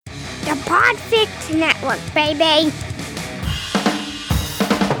the Podfix Network, baby.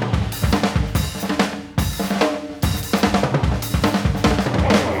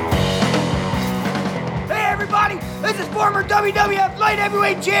 Hey everybody, this is former WWF Light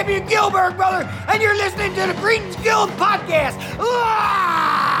Heavyweight Champion Gilbert, brother, and you're listening to the Cretan's Guild Podcast.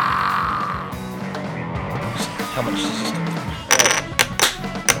 How much does this come?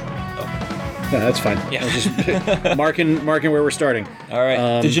 No, that's fine. Yeah. I was just marking where we're starting. All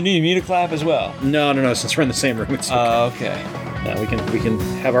right. Did you need me to clap as well? No. Since we're in the same room, it's okay. Okay. No, we can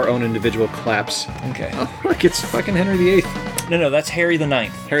have our own individual claps. Okay. Oh, look, it's fucking Henry VIII. No, that's Harry the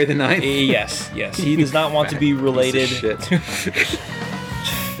Ninth. Harry the Ninth? Yes. He does not want to be related Shit. to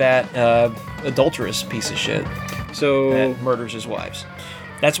fat, adulterous piece of shit So that murders his wives.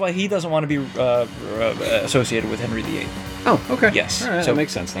 That's why he doesn't want to be associated with Henry VIII. Oh, okay. Yes. All right, So that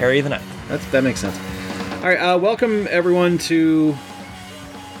makes sense. Then. Harry the Ninth. That makes sense. All right, welcome everyone to.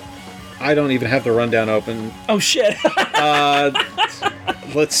 I don't even have the rundown open. Oh shit!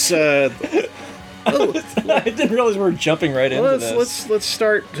 Let's. I didn't realize we were jumping right into this. Let's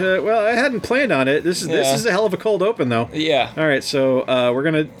start. Well, I hadn't planned on it. This is a hell of a cold open though. Yeah. All right, so we're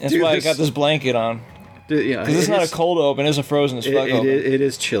gonna. That's why I got this blanket on. Yeah, because it's not a cold open; it's a frozen as fuck open. It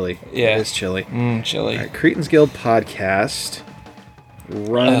is chilly. Yeah, it is chilly. Chilly. All right, Cretan's Guild Podcast.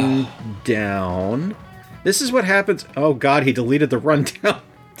 Rundown. This is what happens. Oh God, he deleted the rundown.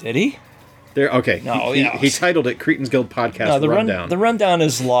 Did he? There. Okay. No, he titled it Cretan's Guild Podcast. No, the Rundown. The rundown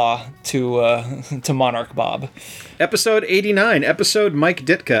is law to Monarch Bob. Episode 89. Episode Mike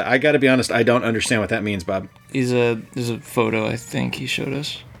Ditka. I got to be honest, I don't understand what that means, Bob. There's a photo I think he showed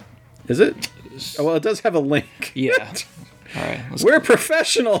us. Is it? Oh, well, it does have a link. Yeah. All right. We're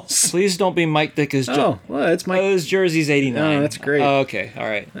professionals. Please don't be Mike Ditka's. Oh, well, it's Mike. Oh, his jersey's 89. Oh, that's great. Okay. All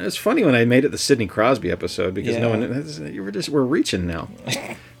right. It's funny when I made it the Sidney Crosby episode because Yeah. no one. We're reaching now.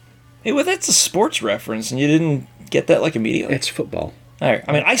 Hey, well, that's a sports reference, and you didn't get that like immediately. It's football. All right.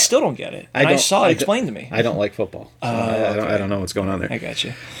 I mean, I still don't get it. And I saw it explained to me. I don't like football. So I don't know what's going on there. I got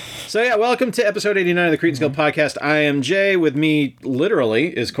you. So yeah, welcome to episode 89 of the Cretan's Guild Podcast. I am Jay. With me,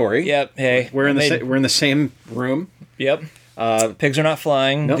 literally, is Corey. Yep. Hey. We're in the same room. Yep. Pigs are not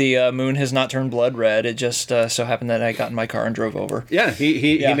flying. Nope. The moon has not turned blood red. It just so happened that I got in my car and drove over. Yeah,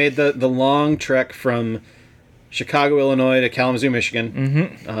 he made the long trek from Chicago, Illinois to Kalamazoo,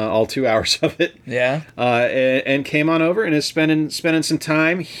 Michigan. All 2 hours of it. Yeah. And came on over and is spending some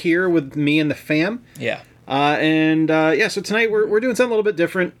time here with me and the fam. Yeah. So tonight we're doing something a little bit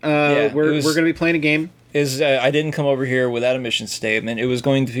different. We're going to be playing a game. I didn't come over here without a mission statement. It was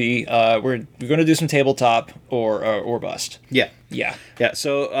going to be we're going to do some tabletop or bust. Yeah. Yeah. Yeah.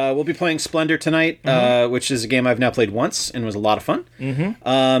 So we'll be playing Splendor tonight, which is a game I've now played once and was a lot of fun.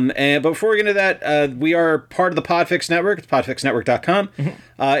 But before we get into that, we are part of the Podfix Network. It's podfixnetwork.com.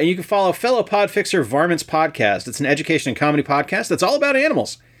 And you can follow fellow Podfixer Varmints Podcast. It's an education and comedy podcast that's all about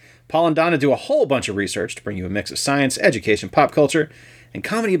animals. Paul and Donna do a whole bunch of research to bring you a mix of science, education, pop culture, and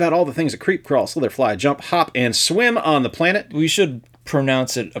comedy about all the things that creep, crawl, slither, fly, jump, hop, and swim on the planet. We should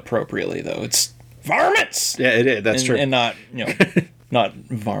pronounce it appropriately, though. It's varmints. Yeah, it is. That's true. And not, not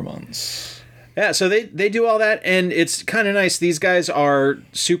varmints. Yeah, so they do all that, and it's kind of nice. These guys are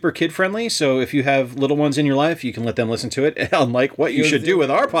super kid-friendly, so if you have little ones in your life, you can let them listen to it, unlike what you should do with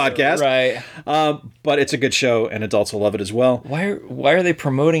our podcast. Right. But it's a good show, and adults will love it as well. Why are they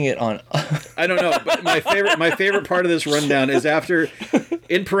promoting it on... I don't know, but my favorite part of this rundown is after,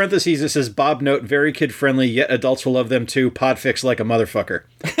 in parentheses, it says, Bob note, very kid-friendly, yet adults will love them too, Podfix like a motherfucker.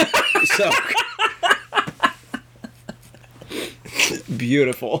 So...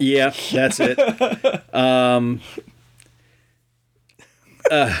 Beautiful. Yeah, that's it.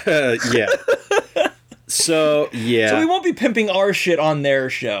 Yeah. So yeah. So we won't be pimping our shit on their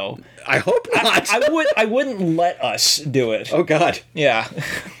show. I hope not. I wouldn't let us do it. Oh God. Yeah.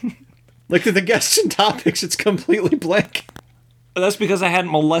 Look at the guests and topics. It's completely blank. That's because I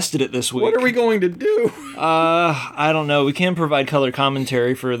hadn't molested it this week. What are we going to do? I don't know. We can provide color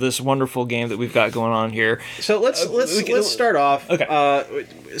commentary for this wonderful game that we've got going on here. So let's start off. Okay.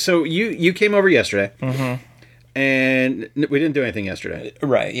 So you came over yesterday. Mm-hmm. And we didn't do anything yesterday.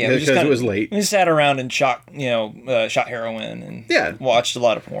 Right, yeah. Because it was late. We sat around and shot heroin and watched a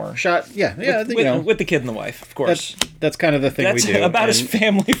lot of porn. With the kid and the wife, of course. That's kind of the thing we do. That's about as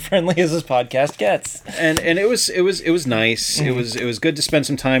family friendly as this podcast gets. And it was nice. Mm-hmm. It was good to spend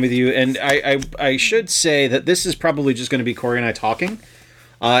some time with you. And I should say that this is probably just going to be Corey and I talking,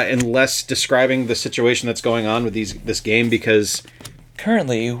 and less describing the situation that's going on with this game because.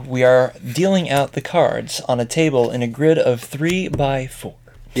 Currently, we are dealing out the cards on a table in a grid of 3 by 4.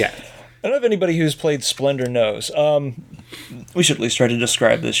 Yeah. I don't know if anybody who's played Splendor knows. We should at least try to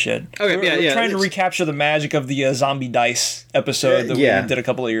describe this shit. Okay, We're trying to recapture the magic of the zombie dice episode that we did a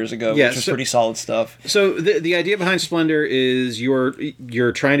couple of years ago, which was pretty solid stuff. So the idea behind Splendor is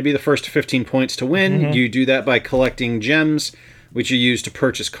you're trying to be the first to 15 points to win. You do that by collecting gems, which you use to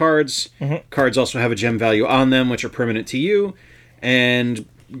purchase cards. Cards also have a gem value on them, which are permanent to you, and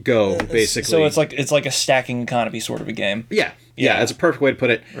go basically. So it's like a stacking economy sort of a game. Yeah, it's a perfect way to put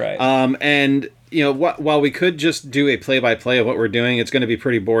it. Right. And you know, while we could just do a play-by-play of what we're doing, it's going to be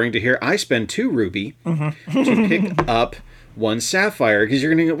pretty boring to hear. I spend 2 ruby to pick up 1 sapphire because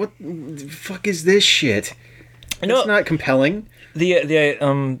you're going to go, what the fuck is this shit? It's not compelling.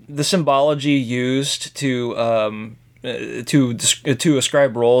 The symbology used to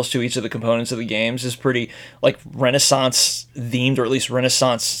ascribe roles to each of the components of the games is pretty like Renaissance themed, or at least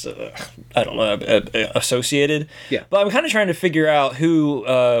Renaissance associated. Yeah. But I'm kind of trying to figure out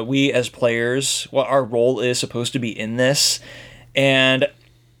who we as players, what our role is supposed to be in this, and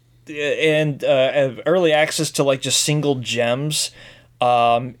early access to like just single gems.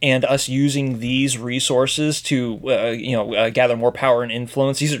 And us using these resources to gather more power and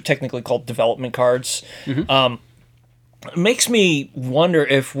influence. These are technically called development cards. Makes me wonder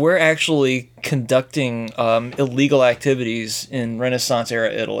if we're actually conducting illegal activities in Renaissance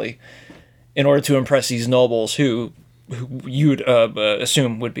era Italy in order to impress these nobles who you'd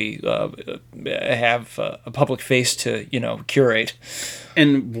assume would be have a public face to curate.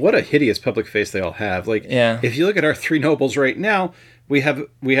 And what a hideous public face they all have. Like, if you look at our 3 nobles right now, we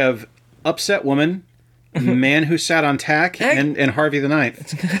have upset woman, man who sat on tack, and Harvey the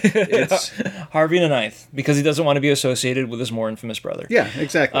Ninth. It's Harvey the Ninth, because he doesn't want to be associated with his more infamous brother. Yeah,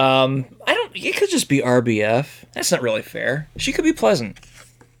 exactly. It could just be RBF. That's not really fair. She could be pleasant.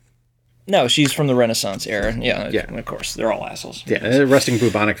 No, she's from the Renaissance era. Yeah. Of course, they're all assholes. Yeah, a resting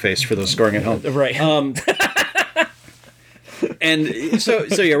bubonic face for those scoring at home. Right. And so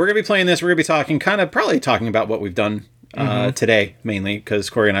we're going to be playing this. We're going to be probably talking about what we've done today, mainly, because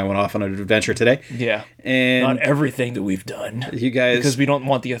Corey and I went off on an adventure today. Yeah. And not everything that we've done. You guys... Because we don't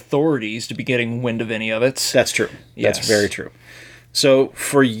want the authorities to be getting wind of any of it. That's true. Yes. That's very true. So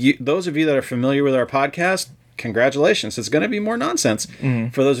for you, those of you that are familiar with our podcast, congratulations. It's going to be more nonsense.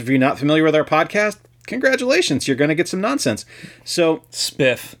 For those of you not familiar with our podcast, congratulations. You're going to get some nonsense. So...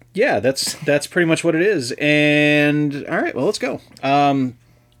 Spiff. Yeah, that's pretty much what it is. And, all right, well, let's go.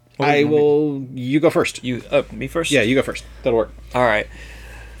 You go first. Me first? Yeah, you go first. That'll work. All right.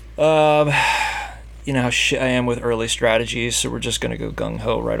 You know how shit I am with early strategies, so we're just going to go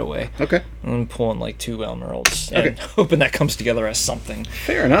gung-ho right away. Okay. I'm pulling like 2 emeralds and hoping that comes together as something.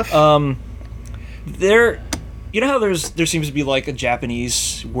 Fair enough. You know how there seems to be like a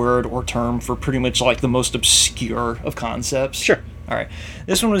Japanese word or term for pretty much like the most obscure of concepts? Sure. All right.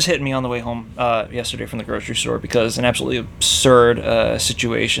 This one was hitting me on the way home yesterday from the grocery store because an absolutely absurd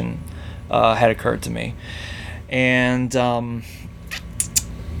situation had occurred to me. And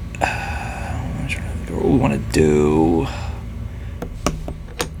what we want to do.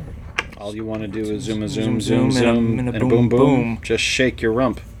 All you want to do is zoom, and a boom, boom. Just shake your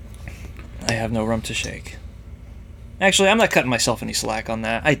rump. I have no rump to shake. Actually, I'm not cutting myself any slack on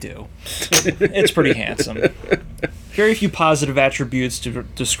that. I do. It's pretty handsome. Very few positive attributes to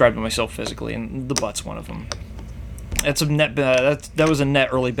describe myself physically, and the butt's one of them. That's a net. That was a net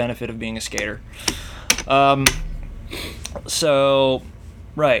early benefit of being a skater. So,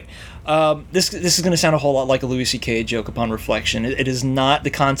 right. This is going to sound a whole lot like a Louis C.K. joke upon reflection. It is not. The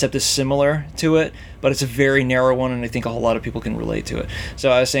concept is similar to it, but it's a very narrow one, and I think a whole lot of people can relate to it.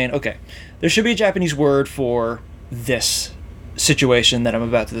 So I was saying, okay, there should be a Japanese word for this situation that I'm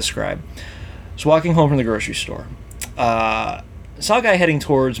about to describe. I was walking home from the grocery store. Saw a guy heading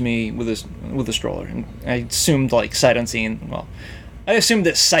towards me with a stroller, and I assumed like sight unseen. Well, I assumed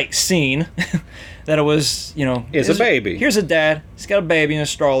that sight seen that it was, is a baby. Here's a dad. He's got a baby in a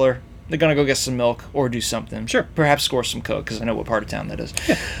stroller. They're gonna go get some milk or do something. Sure. Perhaps score some coke because I know what part of town that is.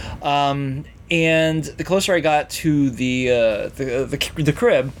 Yeah. And the closer I got to the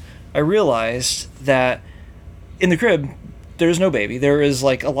crib, I realized that in the crib there's no baby. There is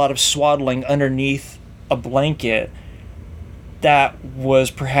like a lot of swaddling underneath a blanket that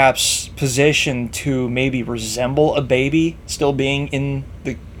was perhaps positioned to maybe resemble a baby still being in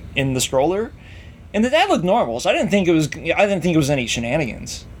the stroller. And the dad looked normal, so I didn't think it was any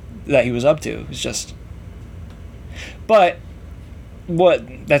shenanigans that he was up to. It was just. But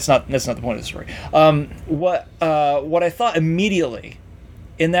that's not the point of the story. What I thought immediately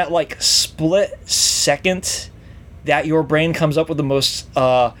in that like split second that your brain comes up with the most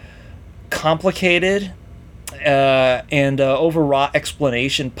complicated and overwrought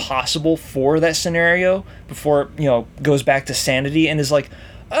explanation possible for that scenario before it goes back to sanity and is like,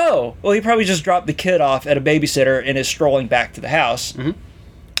 oh, well, he probably just dropped the kid off at a babysitter and is strolling back to the house. Mm-hmm.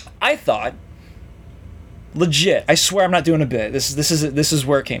 I thought, legit, I swear I'm not doing a bit. This is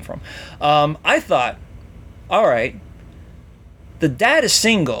where it came from. I thought, all right, the dad is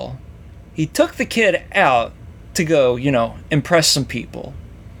single. He took the kid out to go, impress some people.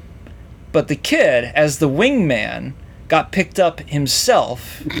 But the kid, as the wingman, got picked up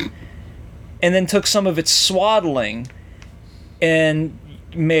himself and then took some of its swaddling and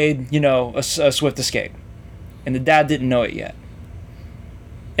made, a swift escape. And the dad didn't know it yet.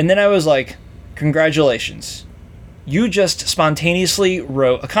 And then I was like, congratulations. You just spontaneously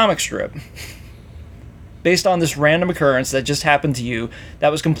wrote a comic strip based on this random occurrence that just happened to you that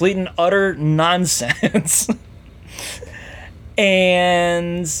was complete and utter nonsense.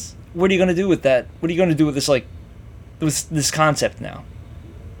 And what are you going to do with that? What are you going to do with this, this concept now?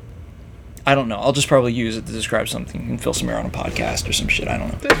 I don't know. I'll just probably use it to describe something and fill some air on a podcast or some shit. I don't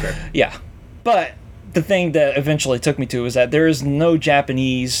know. That's fair. Yeah. But the thing that eventually took me to is that there is no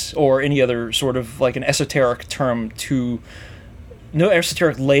Japanese or any other sort of an esoteric term no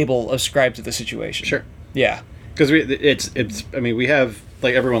esoteric label ascribed to the situation. Sure. Yeah. Because we have,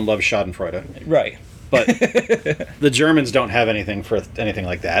 everyone loves Schadenfreude. Right. But the Germans don't have anything for anything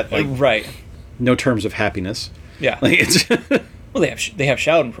like that. Right. No terms of happiness. Yeah. It's well, they have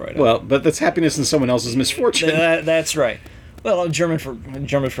Schadenfreude. Well, but that's happiness in someone else's misfortune. That's right. Well, German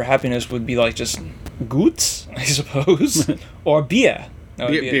for happiness would be just gut, I suppose, or Bier.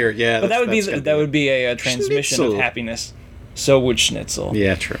 Beer, yeah. But that would be a transmission Schnitzel. of happiness. So would Schnitzel.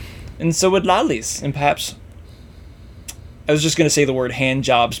 Yeah, true. And so would Lollies, and perhaps. I was just going to say the word hand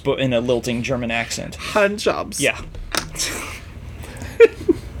jobs, but in a lilting German accent. Hand jobs. Yeah.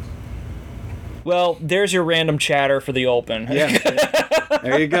 Well, there's your random chatter for the open. Yeah.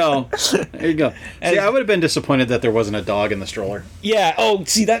 There you go. There you go. See, I would have been disappointed that there wasn't a dog in the stroller. Yeah. Oh,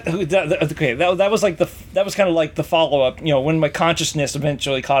 see that okay. That was kind of like the follow up. When my consciousness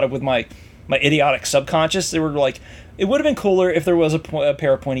eventually caught up with my idiotic subconscious, they were like, it would have been cooler if there was a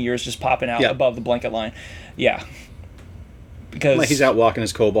pair of pointy ears just popping out above the blanket line. Yeah. Because he's out walking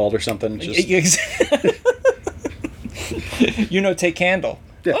his kobold or something. Just... take candle.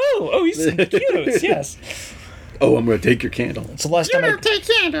 Yeah. Oh, he's cute. Yes. Oh, I'm gonna take your candle. It's the last time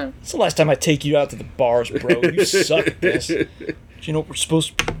It's the last time I take you out to the bars, bro. You suck at this. Do you know what we're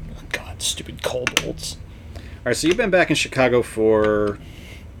supposed to... Oh, God, stupid kobolds. All right, so you've been back in Chicago for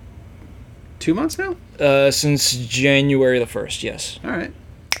 2 months now? Since January the 1st, yes. All right.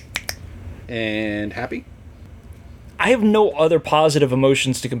 And happy? I have no other positive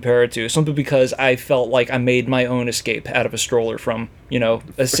emotions to compare it to, simply because I felt like I made my own escape out of a stroller from,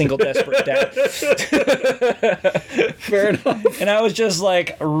 a single desperate dad. Fair enough. And I was just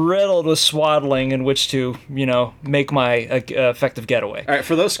riddled with swaddling in which to, make my effective getaway. All right,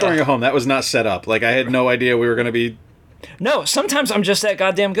 for those scoring at home, that was not set up. I had no idea we were going to be... No, sometimes I'm just that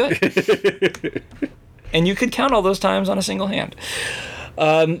goddamn good. And you could count all those times on a single hand.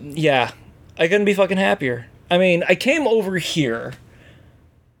 Yeah, I couldn't be fucking happier. I mean, I came over here,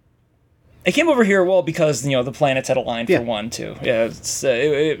 well, because, the planets had aligned for one, too. Yeah,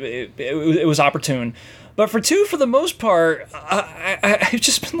 it was opportune. But for two, for the most part, I've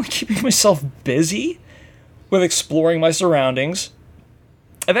just been, keeping myself busy with exploring my surroundings.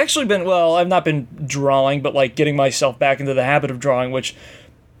 I've actually been, I've not been drawing, but, getting myself back into the habit of drawing, which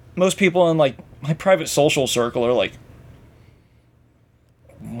most people in, my private social circle are like,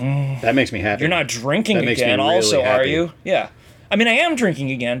 that makes me happy. You're not drinking that again, really also, happy. are you? Yeah. I mean, I am drinking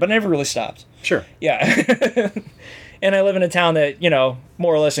again, but I never really stopped. Sure. Yeah. And I live in a town that,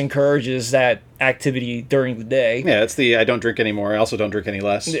 more or less encourages that activity during the day. Yeah, it's the I don't drink anymore. I also don't drink any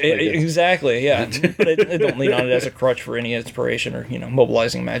less. Exactly, yeah. But I don't lean on it as a crutch for any inspiration or,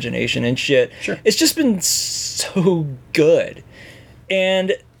 mobilizing imagination and shit. Sure. It's just been so good.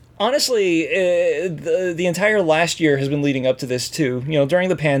 And... honestly, the entire last year has been leading up to this, too. During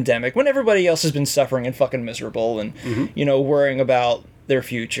the pandemic, when everybody else has been suffering and fucking miserable and, worrying about their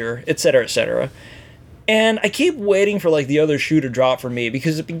future, et cetera, et cetera. And I keep waiting for, the other shoe to drop for me,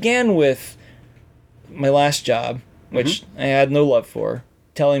 because it began with my last job, which I had no love for,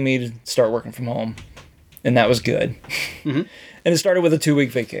 telling me to start working from home. And that was good. And it started with a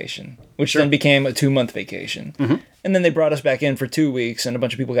 2-week vacation, which then became a 2-month vacation. And then they brought us back in for 2 weeks, and a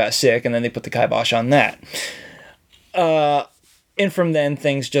bunch of people got sick, and then they put the kibosh on that. And from then,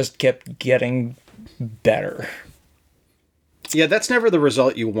 things just kept getting better. Yeah, that's never the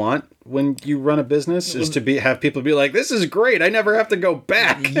result you want when you run a business, is to have people be like, this is great, I never have to go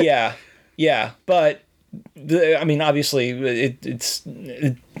back. Yeah, but I mean, obviously, it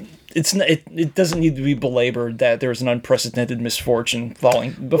doesn't need to be belabored that there's an unprecedented misfortune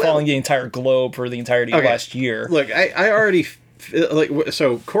befalling the entire globe for the entirety of last year. Look, I already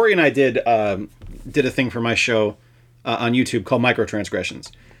so Corey and I did a thing for my show on YouTube called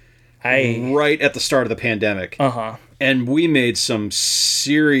Microtransgressions. Right at the start of the pandemic. And we made some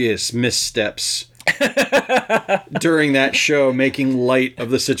serious missteps during that show, making light of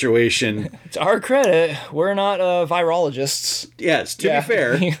the situation. To our credit, we're not virologists. Yes, to be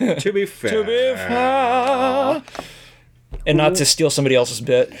fair. To be fair. And not to steal somebody else's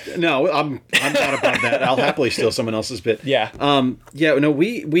bit. No, I'm not about that. I'll happily steal someone else's bit. Yeah.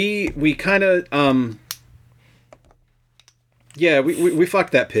 We kind of we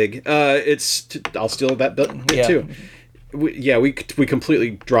fucked that pig. I'll steal that bit too. We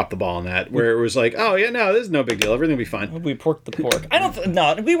completely dropped the ball on that, where it was like, oh yeah, no, this is no big deal, everything will be fine. We porked the pork.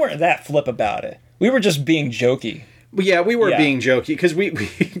 We weren't that flip about it. We were just being jokey. Yeah, we were being jokey because we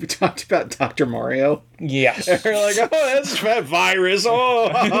talked about Dr. Mario. Yes. We're like, oh, that's that virus.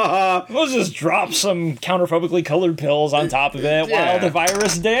 Oh, we'll just drop some counterphobically colored pills on top of it while the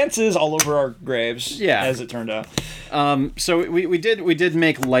virus dances all over our graves. Yeah, as it turned out. So we did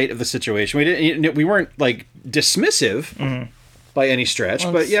make light of the situation. We weren't like dismissive by any stretch,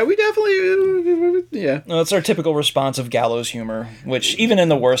 but yeah, we definitely No, it's our typical response of gallows humor, which even in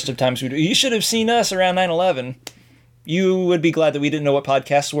the worst of times we do. You should have seen us around 9/11. You would be glad that we didn't know what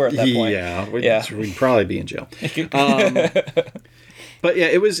podcasts were at that point. Yeah, we'd probably be in jail. But yeah,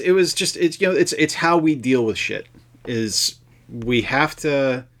 it was just it's how we deal with shit. Is we have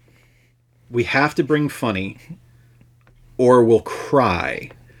to bring funny, or we'll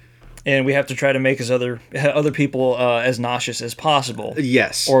cry, and we have to try to make other people as nauseous as possible.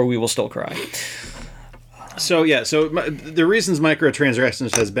 Yes, or we will still cry. So the reasons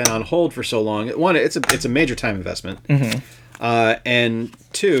Microtransactions has been on hold for so long, one, it's a major time investment, and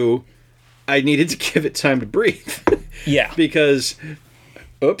two, I needed to give it time to breathe. Yeah, because,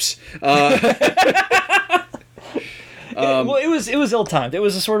 oops. Well, it was ill-timed. It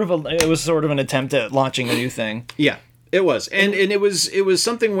was sort of an attempt at launching a new thing. Yeah, it was, and it was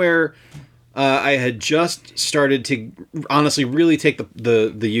something where I had just started to honestly really take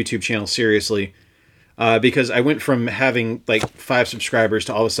the YouTube channel seriously. Because I went from having like 5 subscribers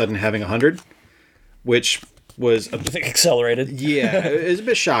to all of a sudden having 100, which was accelerated. Yeah, it was a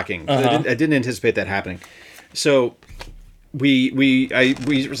bit shocking. I didn't anticipate that happening. So we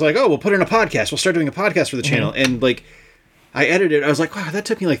was like, oh, we'll put in a podcast. We'll start doing a podcast for the channel. And like, I edited. I was like, wow, that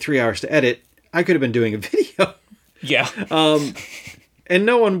took me like 3 hours to edit. I could have been doing a video. Yeah. And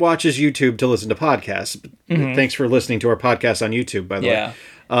no one watches YouTube to listen to podcasts. Thanks for listening to our podcast on YouTube, by the way.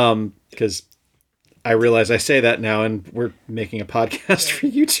 Because I realize I say that now, and we're making a podcast for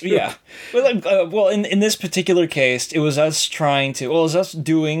YouTube. Yeah. Well, in this particular case, it was us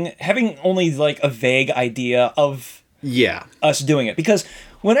having only like a vague idea of us doing it. Because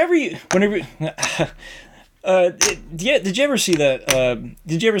whenever did you ever see that?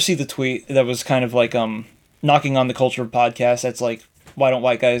 Did you ever see the tweet that was kind of like knocking on the culture of podcasts? That's like, why don't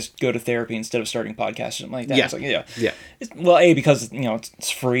white guys go to therapy instead of starting podcasts or something like that? Yeah. It's like, well, A, because it's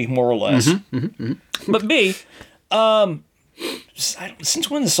free, more or less. But B, since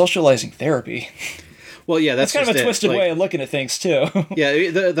when is socializing therapy? Well, yeah, that's kind of a twisted way of looking at things too. Yeah,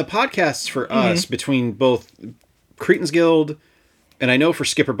 the podcasts for us, between both Cretan's Guild, and I know for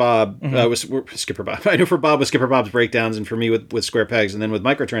Skipper Bob, Skipper Bob. I know for Bob with Skipper Bob's breakdowns, and for me with Square Pegs, and then with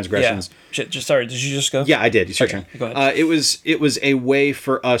Microtransgressions. Yeah. Sorry, did you just go? Yeah, I did. It's your turn. Go ahead. It was a way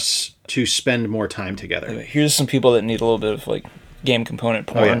for us to spend more time together. Anyway, here's some people that need a little bit of like game component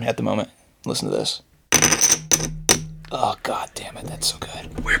porn at the moment. Listen to this. Oh, god damn it, that's so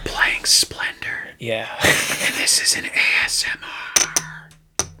good. We're playing Splendor. Yeah. And this is an ASMR.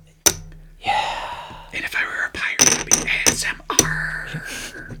 Yeah. And if I were a pirate, it would be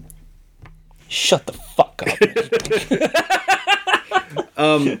ASMR. Shut the fuck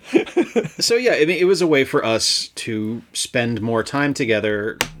up. So yeah, I mean, it was a way for us to spend more time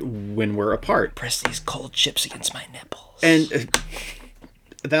together when we're apart. Press these cold chips against my nipples. And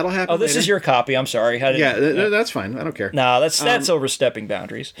that'll happen. Oh, this is your copy. I'm sorry. That's fine. I don't care. No, that's overstepping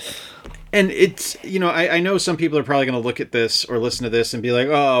boundaries. And it's, I know some people are probably going to look at this or listen to this and be like,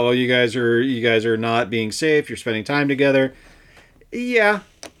 oh, well, you guys are not being safe. You're spending time together. Yeah.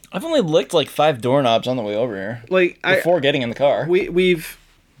 I've only licked like 5 doorknobs on the way over here. Before getting in the car. We've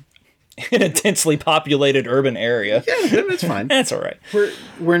in a densely populated urban area. Yeah, that's fine. That's all right.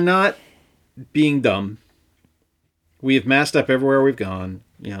 We're not being dumb. We've masked up everywhere we've gone.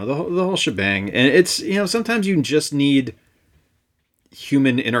 The whole shebang. And it's, sometimes you just need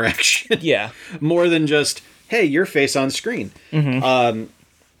human interaction. Yeah. More than just, hey, your face on screen. And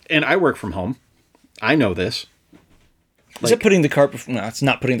I work from home. I know this. Is it putting the cart before... No, it's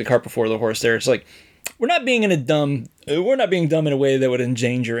not putting the cart before the horse there. It's like, we're not being dumb in a way that would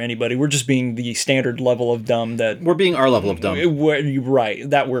endanger anybody. We're just being the standard level of dumb that... We're being our level of dumb. Right,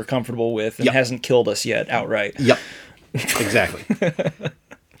 that we're comfortable with and hasn't killed us yet outright. Yep. Exactly.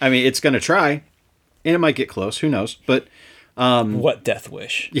 I mean, it's going to try, and it might get close. Who knows? But... what death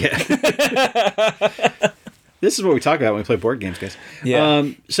wish. Yeah. This is what we talk about when we play board games, guys. Yeah.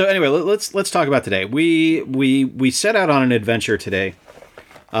 So anyway, let's talk about today. We set out on an adventure today,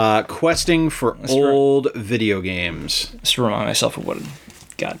 questing for old video games. Just to remind myself of what it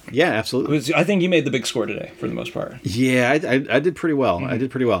got. Yeah, absolutely. I think you made the big score today, for the most part. Yeah, I did pretty well. I did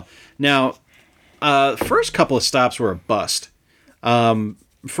pretty well. Now, first couple of stops were a bust.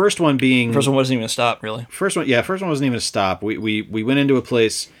 First one wasn't even a stop, really. First one wasn't even a stop. We went into a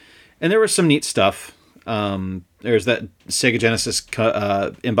place, and there was some neat stuff. There's that Sega Genesis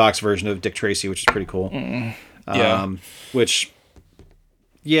inbox version of Dick Tracy, which is pretty cool. Yeah. Which,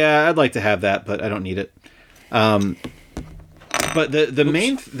 yeah, I'd like to have that, but I don't need it. But the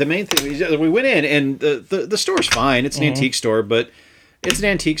main thing, we went in, and the store's fine. It's an antique store, but it's an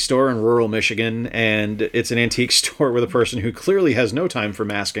antique store in rural Michigan, and it's an antique store with a person who clearly has no time for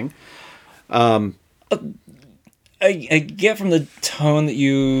masking. I get from the tone that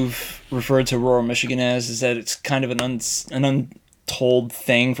you've referred to rural Michigan as is that it's kind of an untold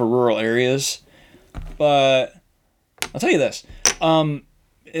thing for rural areas. But I'll tell you this.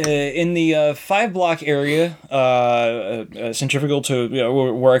 In the 5-block area, centrifugal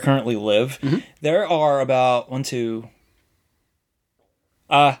to where I currently live, there are about two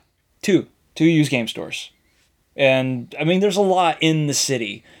used game stores. And, I mean, there's a lot in the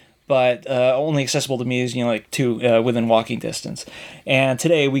city, but only accessible to me is, like two within walking distance. And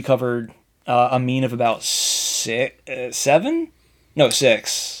today we covered a mean of about 6.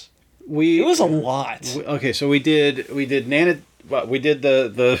 It was a lot. Okay, so we did Nana. Well, we did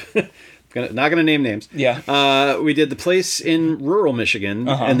the not gonna name names. Yeah. We did the place in rural Michigan,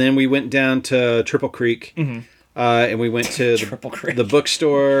 and then we went down to Triple Creek. And we went to the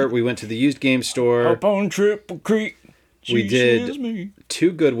bookstore. We went to the used game store. Up on Triple Creek. We did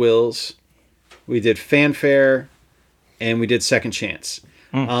 2 Goodwills. We did Fanfare, and we did Second Chance.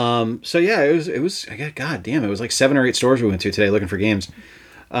 So yeah, it was. God damn, it was like 7 or 8 stores we went to today looking for games.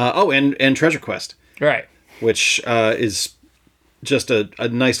 And Treasure Quest, right? Which is just a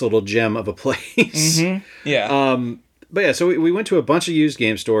nice little gem of a place. Yeah. But yeah, so we went to a bunch of used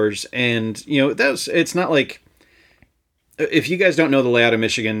game stores, and it's not like, if you guys don't know the layout of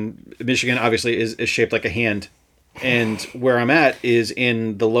Michigan obviously is shaped like a hand, and where I'm at is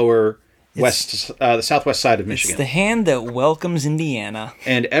in the lower west, the southwest side of Michigan. It's the hand that welcomes Indiana,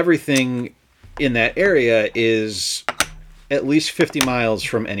 and everything in that area is at least 50 miles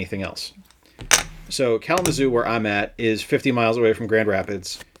from anything else. So Kalamazoo, where I'm at, is 50 miles away from Grand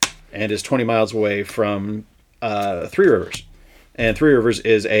Rapids, and is 20 miles away from Three Rivers. And Three Rivers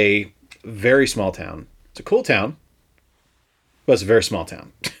is a very small town. It's a cool town, but it's a very small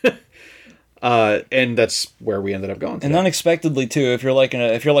town. And that's where we ended up going today. And unexpectedly too, if you're like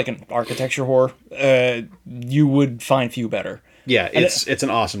an architecture whore, you would find few better. Yeah, it's an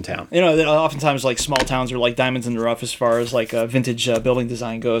awesome town. Oftentimes like small towns are like diamonds in the rough as far as like vintage building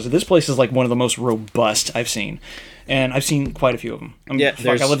design goes. This place is like one of the most robust I've seen, and I've seen quite a few of them.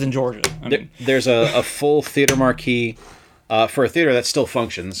 I lived in Georgia. There's a full theater marquee for a theater that still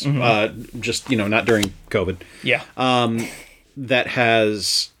functions, just not during COVID. Yeah. That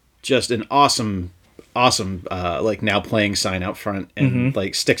has just an awesome like now playing sign out front, and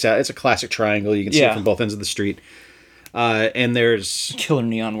like sticks out. It's a classic triangle. You can see it from both ends of the street. And there's killer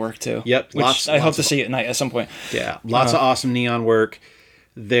neon work too. Yep, which I hope to see at night at some point. Yeah, lots of awesome neon work.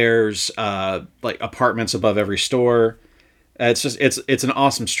 There's like apartments above every store. It's an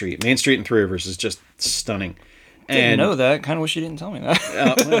awesome street. Main Street in Three Rivers is just stunning. Didn't know that. Kind of wish you didn't tell me that.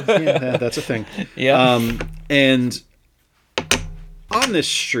 Yeah, that's a thing. Yeah. And on this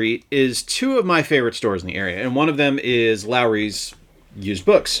street is 2 of my favorite stores in the area, and one of them is Lowry's Used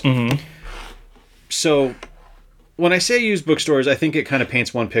Books. So when I say used bookstores, I think it kind of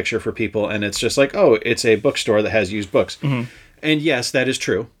paints one picture for people, and it's just like, oh, it's a bookstore that has used books. And yes, that is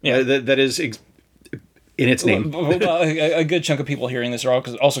true. Yeah. That is in its name. A good chunk of people hearing this are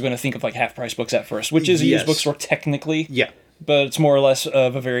also going to think of like half-price books at first, which is a used bookstore technically. Yeah. But it's more or less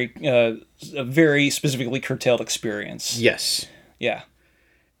of a very specifically curtailed experience. Yes. Yeah.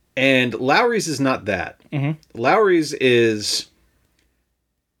 And Lowry's is not that. Lowry's is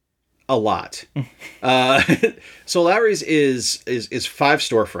a lot. So Lowry's is 5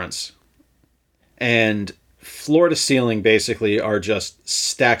 storefronts, and floor to ceiling basically are just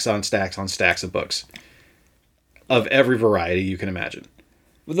stacks on stacks on stacks of books of every variety you can imagine.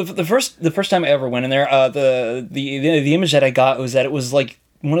 The first time I ever went in there, the image that I got was that it was like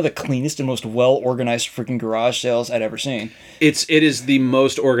one of the cleanest and most well organized freaking garage sales I'd ever seen. It is the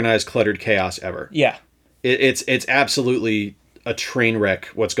most organized, cluttered chaos ever. Yeah, it's absolutely a train wreck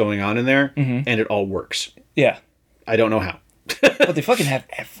what's going on in there, and it all works. Yeah, I don't know how. but they fucking have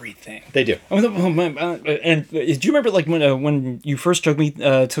everything. They do. And do you remember like when you first took me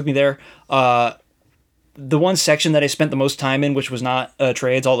there? The one section that I spent the most time in, which was not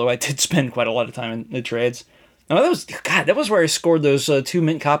trades, although I did spend quite a lot of time in the trades. No, that was where I scored those 2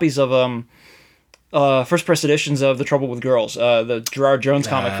 mint copies of first press editions of The Trouble with Girls, the Gerard Jones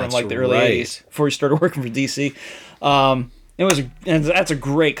comic from like the early 80s, before he started working for DC. And that's a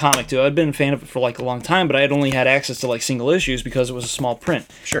great comic too. I'd been a fan of it for like a long time, but I had only had access to like single issues because it was a small print.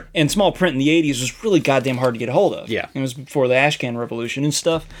 Sure. And small print in the 80s was really goddamn hard to get a hold of. Yeah. It was before the Ashcan Revolution and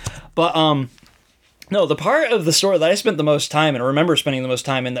stuff. But no, the part of the store that I spent the most time in, or remember spending the most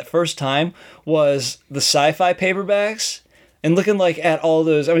time in that first time, was the sci-fi paperbacks. And looking like at all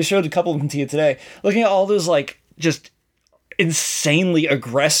those, I showed a couple of them to you today. Looking at all those like just insanely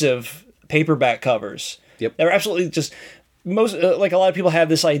aggressive paperback covers. Yep. They were absolutely just most like a lot of people have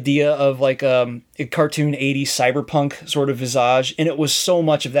this idea of like a cartoon 80s cyberpunk sort of visage, and it was so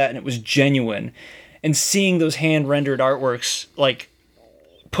much of that, and it was genuine. And seeing those hand rendered artworks like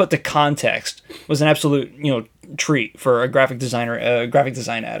put to context was an absolute treat for a graphic designer, a graphic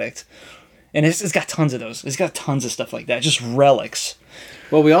design addict. And it's got tons of those. It's got tons of stuff like that, just relics.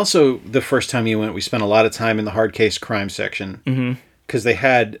 Well, we also, the first time you went, we spent a lot of time in the hard case crime section. Because they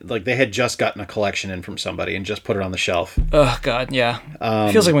had just gotten a collection in from somebody and just put it on the shelf. Oh God, yeah.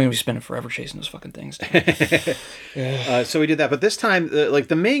 Feels like we're gonna be spending forever chasing those fucking things. So we did that, but this time,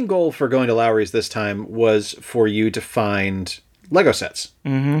 the main goal for going to Lowry's this time was for you to find Lego sets,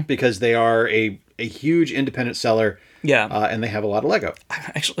 because they are a huge independent seller. Yeah, and they have a lot of Lego.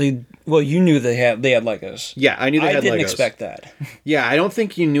 Actually, well, you knew they had Legos. Yeah, I knew they had Legos. I didn't expect that. Yeah, I don't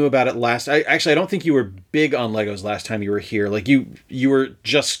think you knew about it last. I don't think you were big on Legos last time you were here. Like you were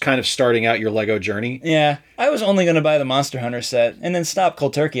just kind of starting out your Lego journey. Yeah, I was only going to buy the Monster Hunter set and then stop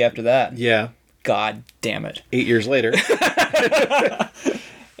cold turkey after that. Yeah. God damn it. 8 years later.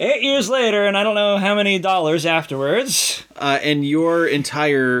 8 years later, and I don't know how many dollars afterwards. And your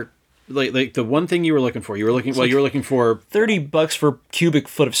entire. Like the one thing you were looking for, you were looking for $30 for cubic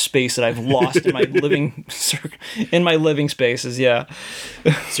foot of space that I've lost in my living spaces. Yeah.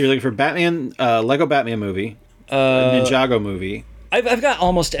 So you're looking for Batman, Lego Batman movie, Ninjago movie. I've got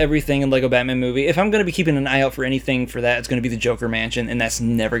almost everything in Lego Batman movie. If I'm going to be keeping an eye out for anything for that, it's going to be the Joker Mansion, and that's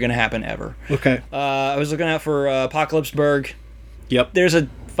never going to happen ever. Okay. I was looking out for Apocalypseburg. Yep. There's a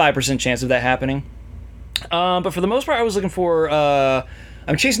 5% chance of that happening. But for the most part, I was looking for.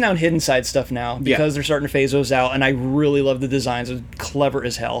 I'm chasing down Hidden Side stuff now because they're starting to phase those out, and I really love the designs. They're clever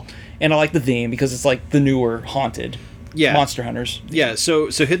as hell, and I like the theme because it's like the newer Haunted Monster Hunters. Yeah, so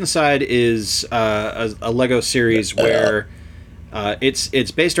Hidden Side is a Lego series where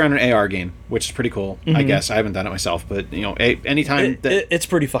it's based around an AR game, which is pretty cool. I guess I haven't done it myself, but anytime it's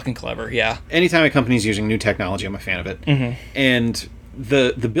pretty fucking clever. Yeah, anytime a company's using new technology, I'm a fan of it, and.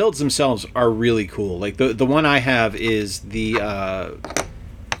 The builds themselves are really cool. Like the one I have is the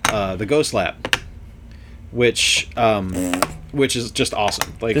Ghost Lab, which is just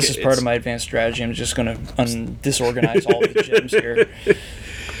awesome. Like this is part of my advanced strategy. I'm just going to disorganize all the gems here.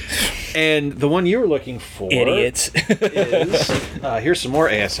 And the one you were looking for, idiots, is here's some more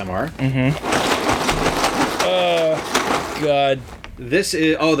ASMR. Oh God. This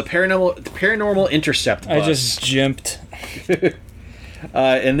is the paranormal intercept bus. I just jumped.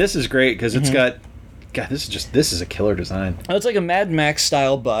 And this is great because it's got, God, this is a killer design. Oh, it's like a Mad Max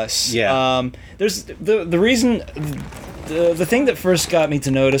style bus. Yeah. There's the reason, the thing that first got me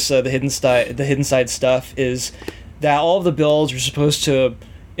to notice the hidden side stuff is that all of the builds are supposed to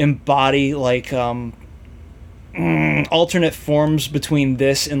embody like alternate forms between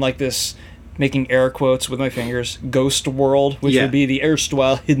this and like this, making air quotes with my fingers, ghost world, which would be the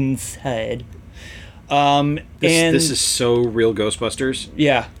erstwhile Hidden Side. This is so real Ghostbusters.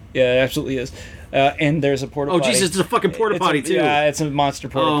 Yeah, it absolutely is. And there's a porta potty. Oh Jesus, it's a fucking porta potty too. Yeah, it's a monster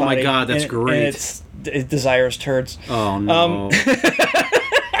porta potty. Oh my God, that's great. And it desires turds. Oh no.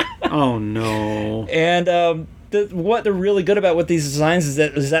 Oh no. And what they're really good about with these designs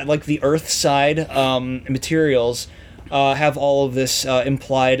is that like the Earth side materials have all of this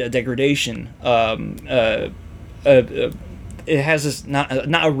implied degradation. it has this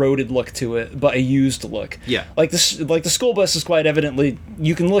not eroded look to it, but a used look. Yeah. Like this, like the school bus is quite evidently,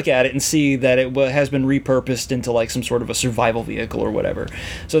 you can look at it and see that it has been repurposed into like some sort of a survival vehicle or whatever.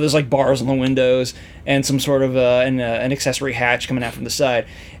 So there's like bars on the windows and some sort of an accessory hatch coming out from the side,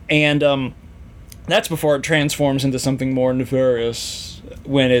 and that's before it transforms into something more nefarious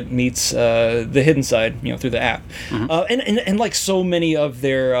when it meets the hidden side, through the app. And like so many of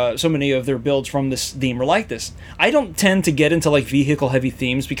their builds from this theme are like this. I don't tend to get into like vehicle heavy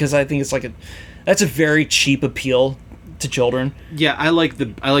themes because I think it's like that's a very cheap appeal to children. Yeah, I like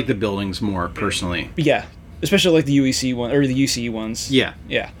the buildings more personally. Yeah, especially like the UEC one or the UCE ones. Yeah.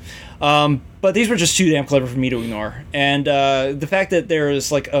 But these were just too damn clever for me to ignore. And the fact that there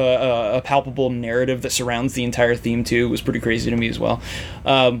is like a palpable narrative that surrounds the entire theme too was pretty crazy to me as well.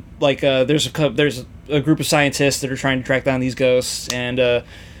 There's a group of scientists that are trying to track down these ghosts, and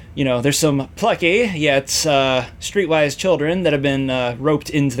there's some plucky yet streetwise children that have been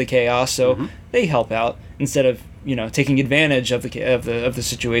roped into the chaos, so they help out instead of taking advantage of the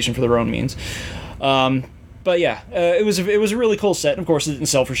situation for their own means. But yeah, it was a really cool set. And of course, it didn't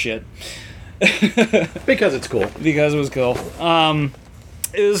sell for shit. Because it's cool. Because it was cool.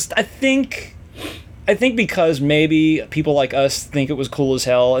 It was, I think because maybe people like us think it was cool as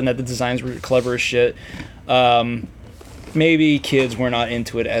hell and that the designs were clever as shit. Maybe kids were not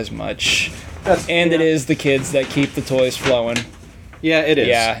into it as much. It is the kids that keep the toys flowing. Yeah, it is.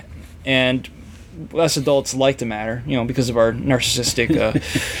 Yeah, and us adults like to matter, because of our narcissistic...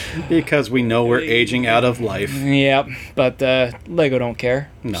 because we know we're aging out of life. Yeah, but Lego don't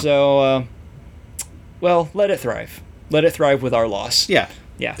care. No. So, let it thrive. Let it thrive with our loss. Yeah.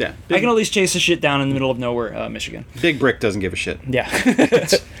 Yeah. Yeah. I can at least chase this shit down in the middle of nowhere, Michigan. Big Brick doesn't give a shit. Yeah.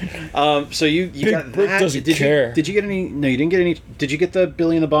 So you Big got Brick that. doesn't Did care. Did you get any? No, you didn't get any. Did you get the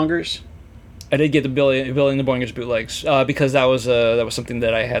Billy and the Bongers? I did get the Billy and the Boingers bootlegs because that was something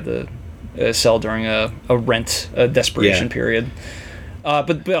that I had to sell during a rent desperation period.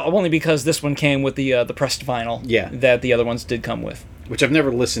 But only because this one came with the pressed vinyl. Yeah. That the other ones did come with. Which I've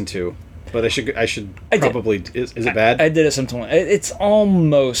never listened to, but I should I probably. Is it bad? I did at some point. It's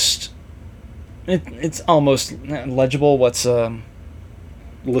almost. It's almost legible. What's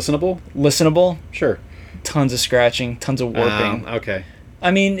Listenable? listenable? Sure. Tons of scratching, tons of warping. Okay.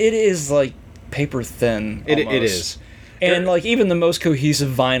 I mean, it is like paper thin. It almost. is. And like even the most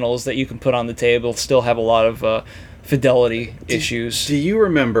cohesive vinyls that you can put on the table still have a lot of fidelity issues. Do you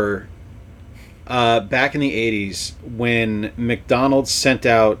remember back in the 80s when McDonald's sent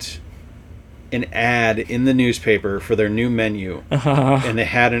out an ad in the newspaper for their new menu, and they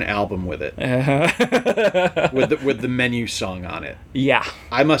had an album with it, with the menu song on it? Yeah.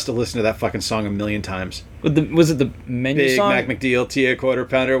 I must have listened to that fucking song a million times. Was it the menu Big song? Mac McDeal, tea, a quarter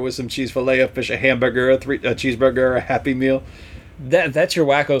pounder with some cheese fillet, a fish, a hamburger, a cheeseburger, a Happy Meal. That's your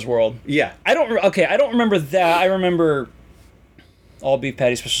Wacko's World. Yeah. I don't remember that. I remember all beef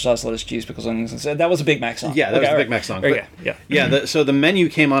patty, special sauce, lettuce, cheese, pickles, onions. That was a Big Mac song. Yeah, that was a Big Mac song. Okay, But, yeah. So the menu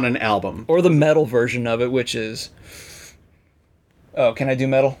came on an album. Or the metal version of it, which is... Oh, can I do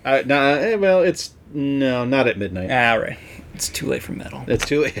metal? It's... No, not at midnight. Ah, right. It's too late for metal. It's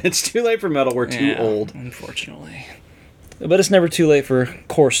too late for metal. We're too old. Unfortunately. But it's never too late for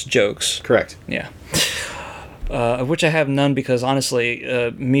coarse jokes. Correct. Yeah. Of which I have none because,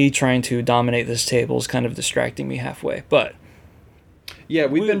 honestly, me trying to dominate this table is kind of distracting me halfway. But... Yeah,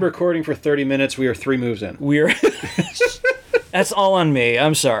 we've been recording for 30 minutes. We are 3 moves in. We're... That's all on me.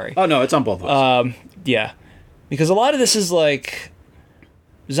 I'm sorry. Oh, no, it's on both of us. Yeah. Because a lot of this is like...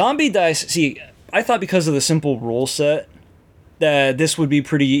 Zombie dice... See, I thought because of the simple rule set that this would be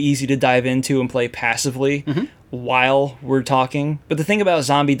pretty easy to dive into and play passively while we're talking. But the thing about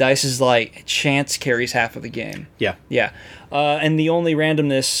zombie dice is, like, chance carries half of the game. Yeah. Yeah. And the only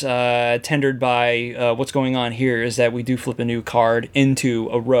randomness tendered by what's going on here is that we do flip a new card into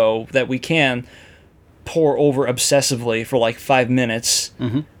a row that we can pour over obsessively for like 5 minutes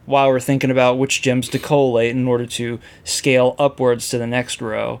while we're thinking about which gems to collate in order to scale upwards to the next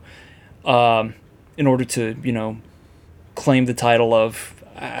row in order to, claim the title of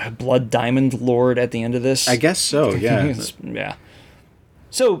Blood Diamond Lord at the end of this. I guess so, yeah. Yeah.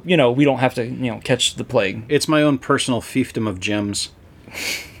 So, we don't have to, catch the plague. It's my own personal fiefdom of gems.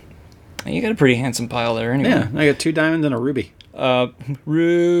 You got a pretty handsome pile there anyway. Yeah, I got 2 diamonds and a ruby.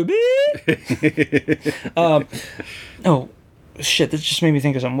 Ruby! Oh, shit, this just made me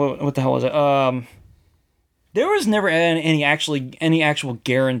think of something. What the hell was it? There was never any actual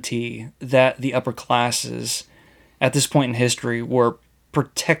guarantee that the upper classes at this point in history were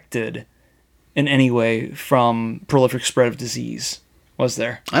protected in any way from prolific spread of disease Was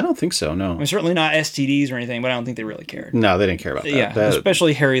there? I don't think so, no. I mean, certainly not STDs or anything, but I don't think they really cared. No, they didn't care about that. Yeah,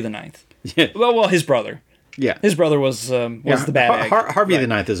 especially Harry the Ninth. Yeah. Well, his brother. Yeah. His brother was the bad egg. Harvey the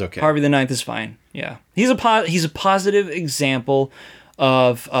Ninth is okay. Harvey the Ninth is fine. Yeah, he's a positive example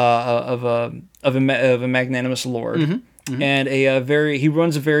of a magnanimous lord, and he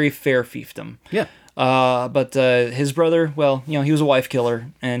runs a very fair fiefdom. Yeah. But his brother, well, he was a wife killer,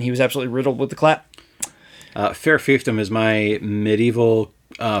 and he was absolutely riddled with the clap. Fair Fiefdom is my medieval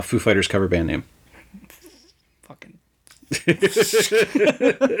Foo Fighters cover band name. Fucking.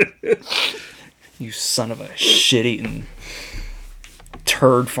 You son of a shit-eating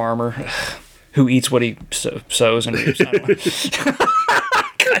turd farmer who eats what he sows and reaps. I don't know.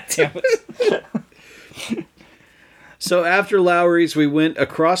 God damn it. So after Lowry's, we went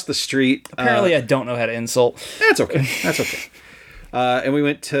across the street. Apparently, I don't know how to insult. That's okay. That's okay. And we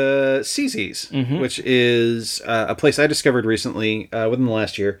went to CZ's, which is a place I discovered recently within the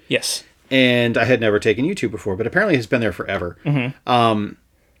last year. Yes. And I had never taken YouTube before, but apparently it's been there forever.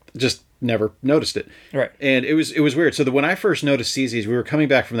 Just never noticed it. Right. And it was weird. So when I first noticed CZ's, we were coming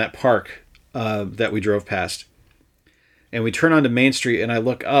back from that park that we drove past. And we turn onto Main Street, and I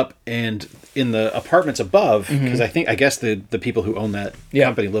look up, and in the apartments above, because I guess the people who own that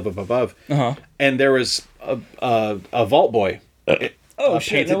company live up above, and there was a Vault Boy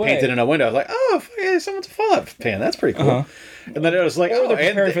painted in a window. I was like, oh, yeah, someone's a Fallout fan. That's pretty cool. And then it was like, they're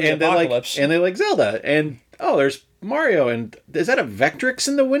preparing for the apocalypse. They like Zelda, and there's Mario, and is that a Vectrix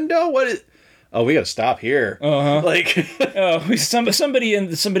in the window? What is? Oh, we gotta stop here. Like, somebody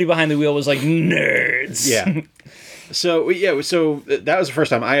behind the wheel was like, nerds. Yeah. So that was the first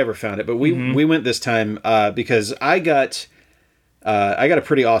time I ever found it, but we went this time because I got a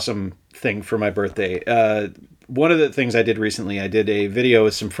pretty awesome thing for my birthday. One of the things I did recently, I did a video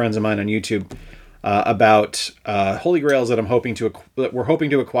with some friends of mine on YouTube about Holy Grails that we're hoping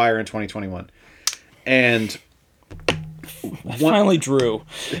to acquire in 2021, and finally drew.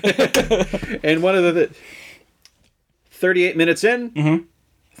 And one of the 38 minutes in,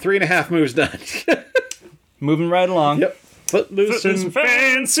 3.5 moves done. Moving right along. Yep. Footloose and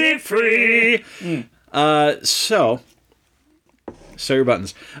fancy free. So your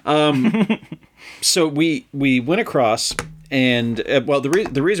buttons. So we went across, and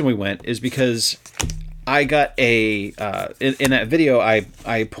the reason we went is because I got in that video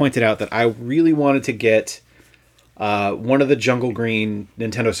I pointed out that I really wanted to get one of the Jungle Green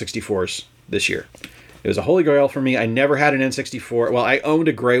Nintendo 64s this year. It was a holy grail for me. I never had an N64. Well, I owned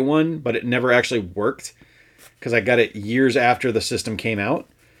a gray one, but it never actually worked because I got it years after the system came out.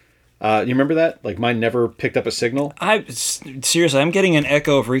 You remember that? Like, mine never picked up a signal. Seriously, I'm getting an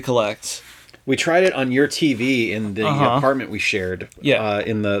echo of recollects. We tried it on your TV in the apartment we shared.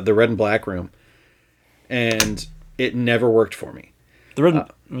 In the red and black room, and it never worked for me. The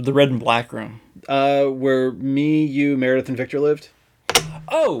red and black room, where me, you, Meredith, and Victor lived.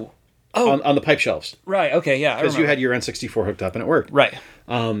 Oh. On the pipe shelves. Right. Okay. Yeah. Because you had your N64 hooked up and it worked. Right.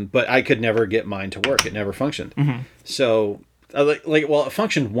 But I could never get mine to work. It never functioned. So, it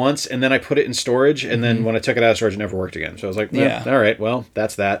functioned once, and then I put it in storage, and then when I took it out of storage, it never worked again. So I was like, all right, well,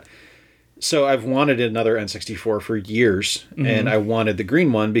 that's that. So I've wanted another N64 for years, and I wanted the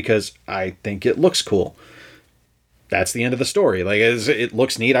green one because I think it looks cool. That's the end of the story. Like, it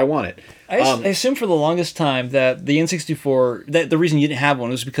looks neat. I want it. I assumed for the longest time that the N64, that the reason you didn't have one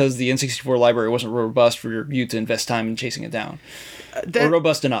was because the N64 library wasn't robust for you to invest time in chasing it down. Or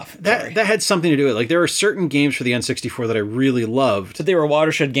robust enough. That had something to do with it. Like, there are certain games for the N64 that I really loved. But they were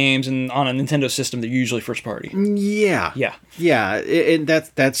watershed games, and on a Nintendo system, they're usually first party. Yeah. And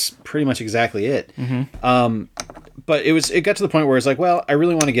that's pretty much exactly it. But it got to the point where it's like, well, I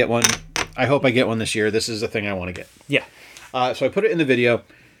really want to get one. I hope I get one this year. This is the thing I want to get. Yeah. So I put it in the video,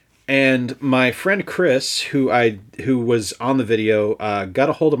 and my friend Chris, who was on the video, got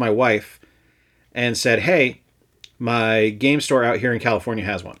a hold of my wife and said, "Hey, my game store out here in California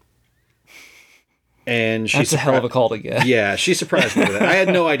has one." And that's a hell of a call to get. Yeah, she surprised me with it. I had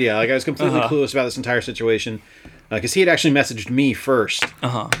no idea. Like, I was completely clueless about this entire situation because he had actually messaged me first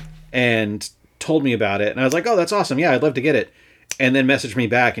and told me about it, and I was like, "Oh, that's awesome! Yeah, I'd love to get it." And then messaged me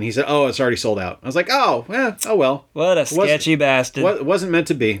back, and he said, "Oh, it's already sold out." I was like, "Oh, well." What a sketchy bastard! Wasn't meant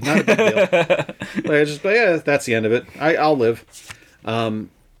to be. Not a big deal. But yeah, that's the end of it. I'll live. But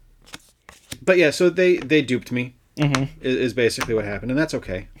yeah, so they duped me. Is basically what happened, and that's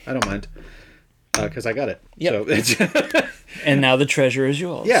okay. I don't mind because I got it. Yep. So and now the treasure is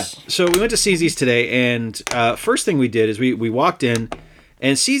yours. Yeah. So we went to CZ's today, and first thing we did is we walked in,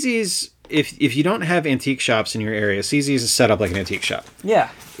 and CZ's. If you don't have antique shops in your area, CZ's is set up like an antique shop. Yeah.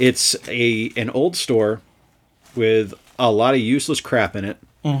 It's an old store with a lot of useless crap in it.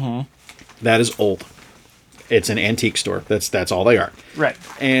 Mm-hmm. That is old. It's an antique store. That's all they are. Right.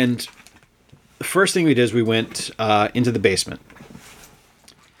 And the first thing we did is we went into the basement.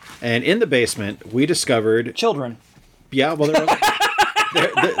 And in the basement, we discovered... Children. Yeah, well,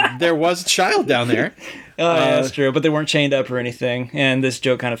 there was a child down there. Oh, yeah, that's true. But they weren't chained up or anything. And this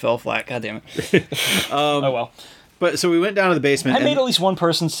joke kind of fell flat. God damn it. Oh, well. But so we went down to the basement. I made at least one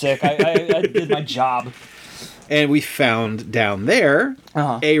person sick. I did my job. And we found down there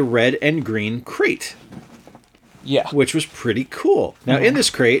a red and green crate. Yeah. Which was pretty cool. Now, in this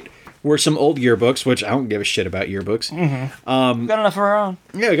crate were some old yearbooks, which I don't give a shit about yearbooks. Mm-hmm. Got enough of our own.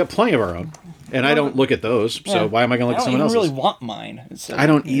 Yeah, we got plenty of our own. And I don't look at those, so why am I going to look at someone else's? I don't even really want mine. I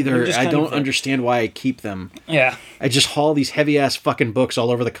don't either. I don't understand why I keep them. Yeah. I just haul these heavy-ass fucking books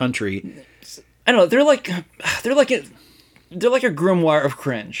all over the country. I don't know. They're like a grimoire of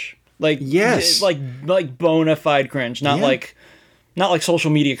cringe. Like, yes. Like bona fide cringe, not like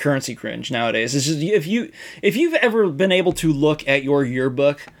social media currency cringe nowadays. It's just if you've ever been able to look at your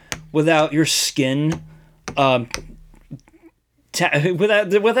yearbook without your skin without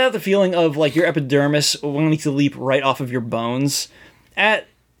the feeling of like your epidermis wanting to leap right off of your bones at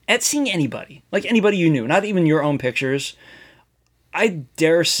seeing anybody you knew, not even your own pictures, I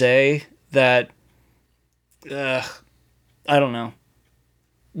dare say that I don't know,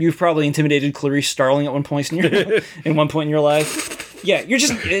 you've probably intimidated Clarice Starling at one point in your life. Yeah, you're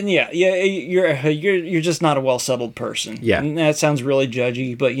just not a well settled person. Yeah, and that sounds really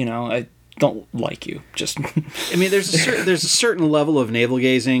judgy, but I don't like you. Just I mean, there's a certain level of navel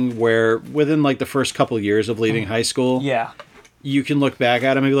gazing where within like the first couple of years of leaving high school, you can look back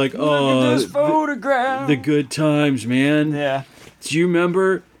at them and be like, "Oh, this photograph, the good times, man." Yeah. Do you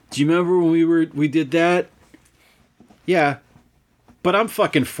remember when we did that? Yeah. But I'm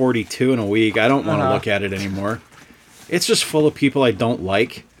fucking 42 in a week. I don't want to look at it anymore. It's just full of people I don't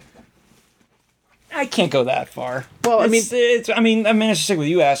like. I can't go that far. Well, I managed to stick with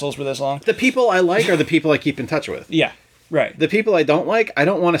you assholes for this long. The people I like are the people I keep in touch with. Yeah, right. The people I don't like, I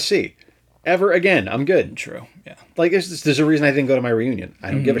don't want to see. Ever again. I'm good. True, yeah. Like, there's a reason I didn't go to my reunion.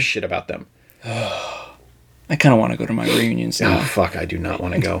 I don't give a shit about them. I kind of want to go to my reunions now. Oh, fuck, I do not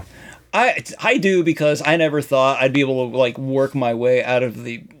want to go. I do, because I never thought I'd be able to like work my way out of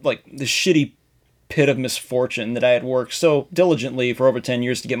the shitty pit of misfortune that I had worked so diligently for over 10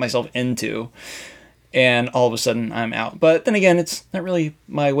 years to get myself into, and all of a sudden I'm out. But then again, it's not really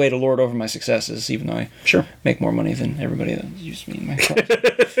my way to lord over my successes, even though I make more money than everybody that used me in my class.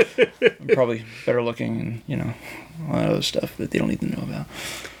 I'm probably better looking and a lot of other stuff that they don't need to know about.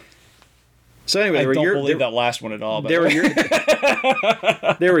 So anyway, I don't believe that last one at all. There were yearbooks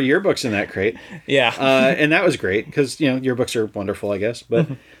in that crate. Yeah. And that was great because, yearbooks are wonderful, I guess. But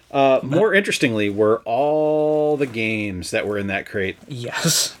more interestingly were all the games that were in that crate.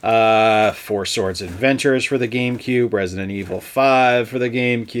 Yes. Four Swords Adventures for the GameCube, Resident Evil 5 for the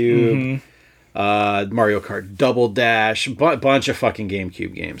GameCube, Mario Kart Double Dash, bunch of fucking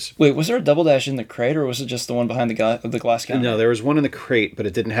GameCube games. Wait, was there a Double Dash in the crate, or was it just the one behind the glass counter? No, there was one in the crate, but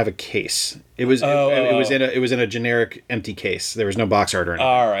it didn't have a case. It was it was in a generic empty case. There was no box art or anything.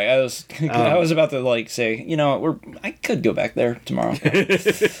 All right, I was about to say, I could go back there tomorrow,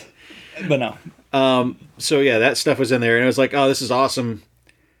 but no. So yeah, that stuff was in there, and it was like, oh, this is awesome.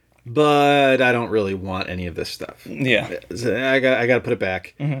 But I don't really want any of this stuff. Yeah, I got to put it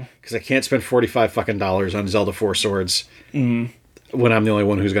back because I can't spend $45 on Zelda 4 Swords when I'm the only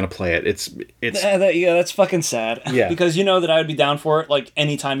one who's going to play it. It's that's fucking sad. Yeah, because that I would be down for it like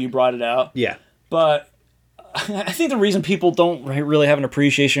anytime you brought it out. Yeah, but I think the reason people don't really have an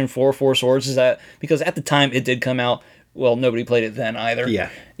appreciation for 4 Swords is that because at the time it did come out, well, nobody played it then either.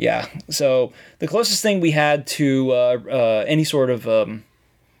 Yeah. So the closest thing we had to any sort of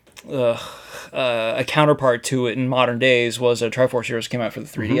a counterpart to it in modern days was Triforce Heroes came out for the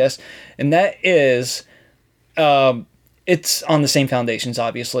 3DS, and that is it's on the same foundations.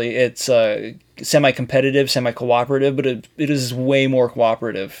 Obviously, it's semi-competitive, semi-cooperative, but it is way more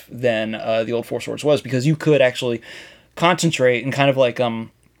cooperative than the old 4 Swords was, because you could actually concentrate and kind of like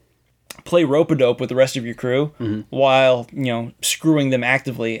play rope-a-dope with the rest of your crew while screwing them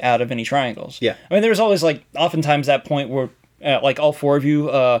actively out of any triangles. Yeah, I mean, there's always like oftentimes that point where like all 4 of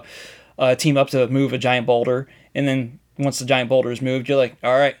you team up to move a giant boulder, and then once the giant boulder is moved, you're like,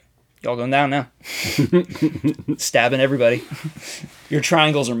 all right, y'all going down now. Stabbing everybody. Your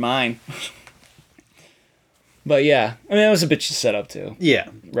triangles are mine. But yeah, I mean, that was a bitch to set up too. Yeah.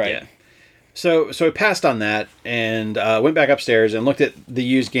 Right. Yeah. So I passed on that and went back upstairs and looked at the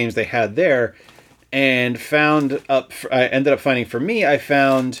used games they had there, and I ended up finding, for me, I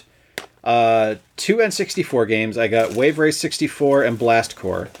found 2 N64 games. I got Wave Race 64 and Blast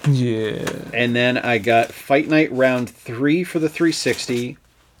Corps. Yeah. And then I got Fight Night Round 3 for the 360.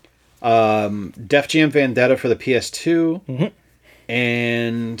 Def Jam Vendetta for the PS2. Mm-hmm.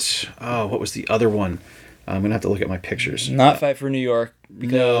 And, what was the other one? I'm going to have to look at my pictures. Not Fight for New York.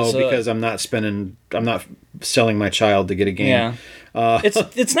 Because I'm not selling my child to get a game. Yeah.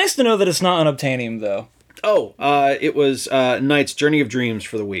 It's nice to know that it's not unobtainium, though. It was Knights Journey of Dreams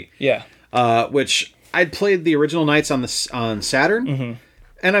for the Wii. Yeah. Which I'd played the original Knights on Saturn,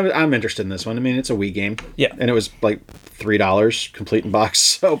 and I'm interested in this one. I mean, it's a Wii game. Yeah. And it was like $3 complete in box,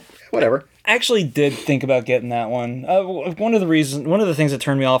 so whatever. I actually did think about getting that one. One of the things that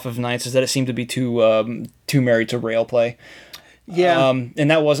turned me off of Knights is that it seemed to be too married to rail play. Yeah.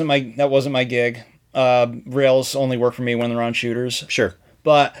 And that wasn't my gig. Rails only work for me when they're on shooters. Sure.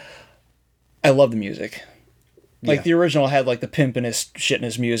 But I love the music. Like, Yeah. the original had, like, the pimpinest shit in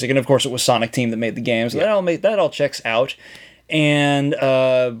his music, and of course it was Sonic Team that made the game, so that all checks out. And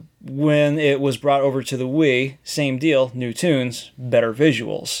when it was brought over to the Wii, same deal, new tunes, better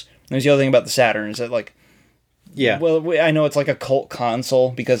visuals. And there's the other thing about the Saturn, is that, like, Yeah. well, I know it's like a cult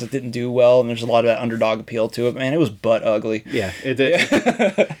console because it didn't do well, and there's a lot of that underdog appeal to it. Man, it was butt ugly. Yeah. It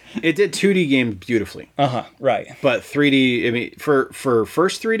did. It did 2D games beautifully. Right. But 3D, I mean, for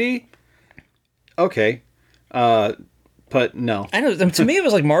first 3D, okay. But no. I know, to me it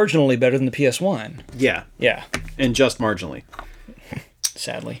was like marginally better than the PS1. Yeah. Yeah. And just marginally.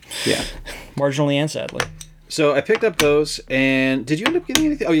 Sadly. Yeah. Marginally and sadly. So I picked up those, and did you end up getting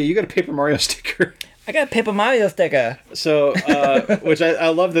anything? Oh yeah, you got a Paper Mario sticker. I got a Paper Mario sticker. So, which I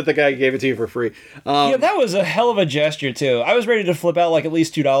love that the guy gave it to you for free. Yeah, that was a hell of a gesture too. I was ready to flip out like at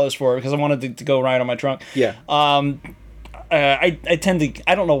least $2 for it because I wanted to go right on my trunk. Yeah. I tend to,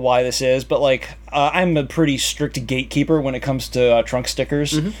 I don't know why this is, but like I'm a pretty strict gatekeeper when it comes to trunk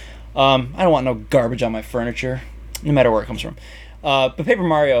stickers. I don't want no garbage on my furniture, no matter where it comes from. But Paper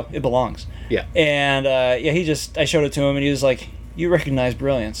Mario, it belongs. Yeah. And I showed it to him, and he was like, "You recognize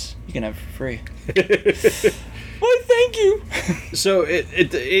brilliance. You can have it for free." Well, thank you. So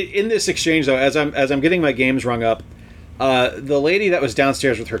in this exchange though, as I'm getting my games rung up, the lady that was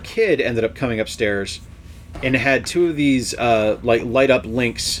downstairs with her kid ended up coming upstairs, and had 2 of these like light up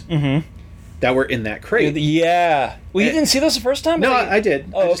links that were in that crate. Yeah. Well, you didn't see those the first time? No, I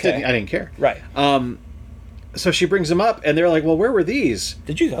did. Oh, I just okay. I didn't care. Right. So she brings them up, and they're like, "Well, where were these?"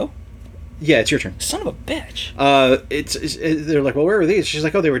 Did you go? Yeah, it's your turn. Son of a bitch. They're like, "Well, where were these?" She's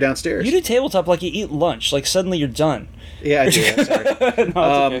like, "Oh, they were downstairs." You do tabletop like you eat lunch. Like, suddenly you're done. Yeah, I do. I'm sorry.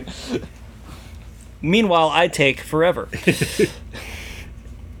 No, it's okay. Meanwhile, I take forever.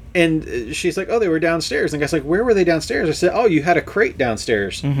 And she's like, "Oh, they were downstairs." And the guy's like, "Where were they downstairs?" I said, "Oh, you had a crate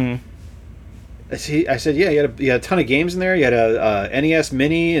downstairs." I said, "Yeah, you had a ton of games in there. You had a NES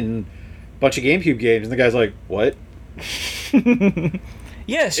Mini and a bunch of GameCube games." And the guy's like, "What?"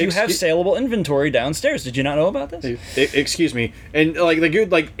 Yes, you have saleable inventory downstairs. Did you not know about this? Excuse me. And like the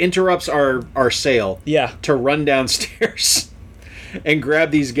dude like interrupts our sale. Yeah. To run downstairs and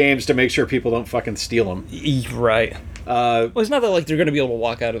grab these games to make sure people don't fucking steal them. Right. Well, it's not that like they're going to be able to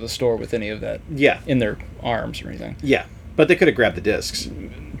walk out of the store with any of that. Yeah. In their arms or anything. Yeah, but they could have grabbed the discs.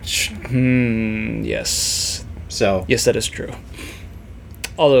 Yes. So. Yes, that is true.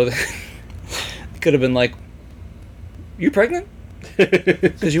 Although, it could have been like, "You pregnant?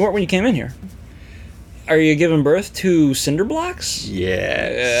 Because you weren't when you came in here. Are you giving birth to cinder blocks?"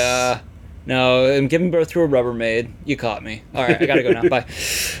 Yes. Yeah. No, I'm giving birth to a Rubbermaid. You caught me. All right, I gotta go now. Bye.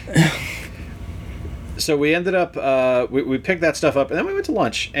 So we ended up, we picked that stuff up, and then we went to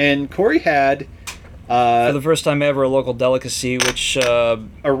lunch. And Corey had... for the first time ever, a local delicacy, which... a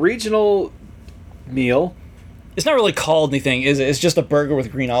regional meal. It's not really called anything, is it? It's just a burger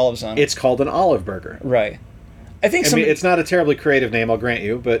with green olives on it. It's called an olive burger. Right. I mean, it's not a terribly creative name, I'll grant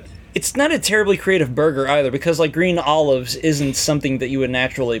you, but... It's not a terribly creative burger either, because, like, green olives isn't something that you would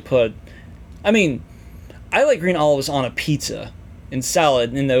naturally put... I mean, I like green olives on a pizza and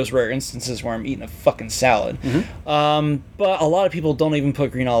salad in those rare instances where I'm eating a fucking salad. But a lot of people don't even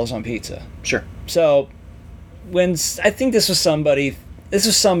put green olives on pizza. Sure. So, I think this was somebody,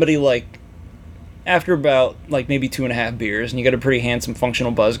 like, after about, like, maybe 2.5 beers, and you got a pretty handsome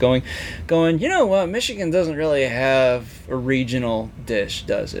functional buzz going, you know what, Michigan doesn't really have a regional dish,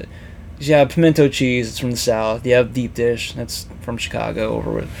 does it? You have pimento cheese, it's from the South. You have deep dish, that's from Chicago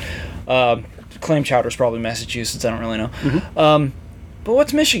over with. Clam chowder's probably Massachusetts, I don't really know. But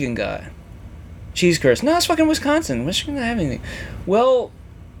what's Michigan got? Cheese curds. No, it's fucking Wisconsin. Michigan doesn't have anything. Well...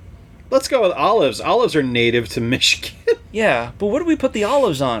 Let's go with olives. Olives are native to Michigan. Yeah, but what do we put the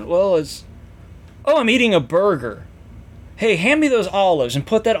olives on? Well, it's... Oh, I'm eating a burger. hey, hand me those olives and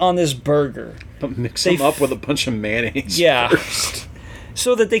put that on this burger. But mix them up with a bunch of mayonnaise first.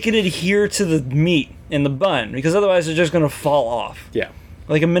 So that they can adhere to the meat in the bun, because otherwise they're just going to fall off. Yeah.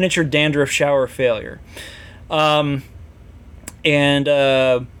 Like a miniature dandruff shower failure. I mean,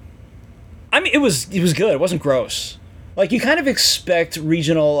 it was good. It wasn't gross. Like, you kind of expect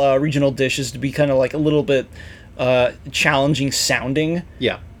regional dishes to be kind of like a little bit challenging sounding.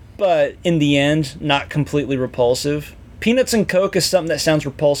 Yeah. But in the end, not completely repulsive. Peanuts and Coke is something that sounds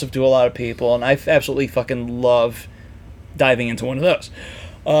repulsive to a lot of people, and I absolutely fucking love diving into one of those.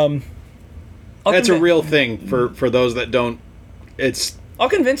 That's a real thing for those that don't. I'll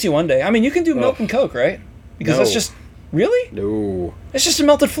convince you one day. I mean, you can do milk and Coke, right? Because that's just... Really? No. It's just a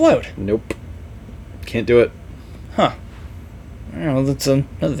melted float. Nope. Can't do it. Huh. Well, that's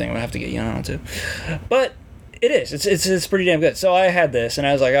another thing I'm going to have to get you on to. But it is. It's pretty damn good. So I had this, and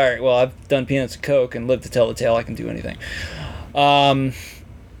I was like, all right, well, I've done Peanuts and Coke and lived to tell the tale. I can do anything. And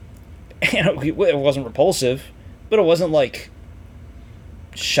it wasn't repulsive, but it wasn't, like,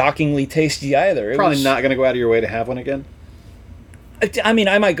 shockingly tasty either. Probably not going to go out of your way to have one again. I mean,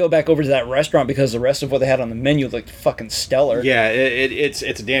 I might go back over to that restaurant because the rest of what they had on the menu looked fucking stellar. Yeah, it's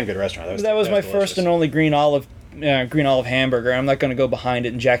a damn good restaurant. That was my first and only green olive hamburger. I'm not going to go behind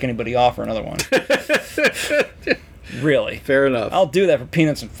it and jack anybody off for another one. Really. Fair enough. I'll do that for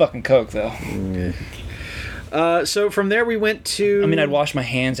Peanuts and fucking Coke, though. So from there we went to... I mean, I'd wash my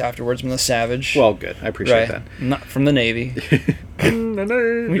hands afterwards from the Savage. Well, good. I appreciate that. Not from the Navy.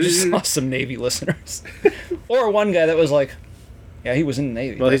 We just lost some Navy listeners. Or one guy that was like... Yeah, he was in the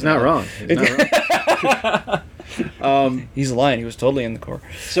Navy. Well, he's not wrong. He's lying. He was totally in the Corps.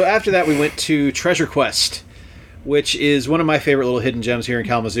 So after that, we went to Treasure Quest, which is one of my favorite little hidden gems here in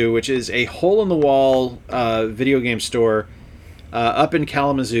Kalamazoo, which is a hole-in-the-wall video game store up in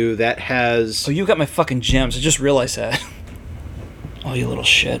Kalamazoo that has... Oh, you got my fucking gems. I just realized that. Oh, you little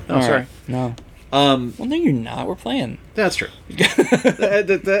shit. Oh, sorry. Right. No. Well, no, you're not. We're playing. That's true.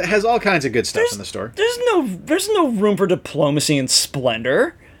 that has all kinds of good stuff in the store. There's no room for diplomacy and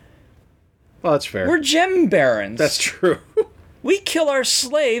splendor. Well, that's fair. We're gem barons. That's true. We kill our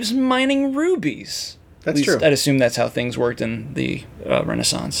slaves mining rubies. That's At least true. I'd assume that's how things worked in the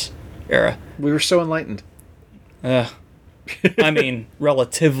Renaissance era. We were so enlightened. I mean,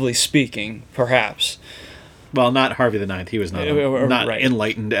 relatively speaking, perhaps. Well, not Harvey the Ninth. He was not right.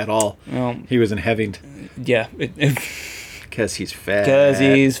 enlightened at all. Well, he was enheavened. Yeah. Because he's fat. Because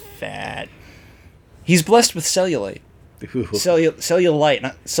he's fat. He's blessed with cellulite. Cellulite,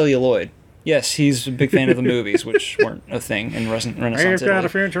 not celluloid. Yes, he's a big fan of the movies, which weren't a thing in Renaissance I've got Italy. a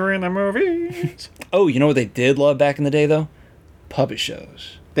future in the movies. Oh, you know what they did love back in the day, though? Puppet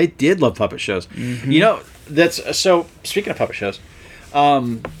shows. They did love puppet shows. Mm-hmm. You know, that's... So, speaking of puppet shows...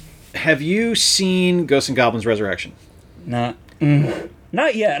 have you seen Ghosts and Goblins Resurrection? Not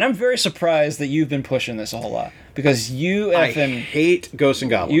yet, and I'm very surprised that you've been pushing this a whole lot. Because I hate Ghosts and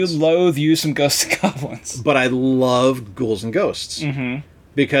Goblins. You loathe you some Ghosts and Goblins. But I love Ghouls and Ghosts. Mm-hmm.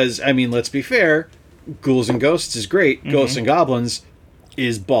 Because, I mean, let's be fair, Ghouls and Ghosts is great. Mm-hmm. Ghosts and Goblins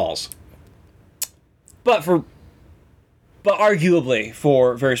is balls. But arguably,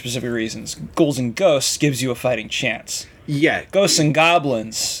 for very specific reasons, Ghouls and Ghosts gives you a fighting chance. Yeah. Ghosts and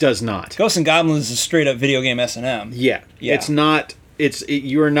Goblins does not. Ghosts and Goblins is straight up video game S&M. Yeah. It's not...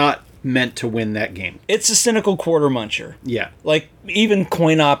 you are not meant to win that game. It's a cynical quarter muncher. Yeah. Like, even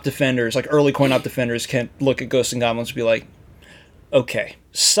coin-op defenders, like early coin-op defenders, can look at Ghosts and Goblins and be like, okay,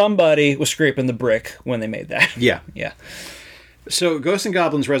 somebody was scraping the brick when they made that. Yeah. Yeah. So, Ghosts and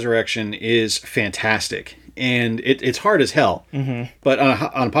Goblins Resurrection is fantastic. And it's hard as hell. Mm-hmm. But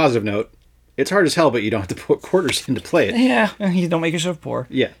on a positive note, it's hard as hell, but you don't have to put quarters in to play it. Yeah, you don't make yourself poor.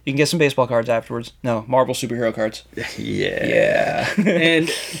 Yeah. You can get some baseball cards afterwards. No, Marvel superhero cards. Yeah.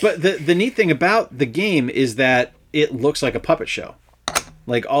 But the neat thing about the game is that it looks like a puppet show.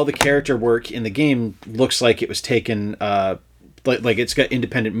 Like, all the character work in the game looks like it was taken, like it's got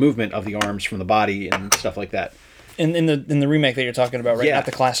independent movement of the arms from the body and stuff like that. In the remake that you're talking about, right? Yeah. Not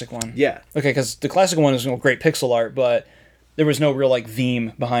the classic one. Yeah. Okay, because the classic one is great pixel art, but there was no real, like,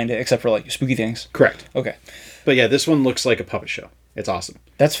 theme behind it, except for, like, spooky things. Correct. Okay. But yeah, this one looks like a puppet show. It's awesome.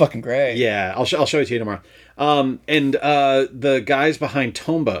 That's fucking great. Yeah, I'll show it to you tomorrow. And the guys behind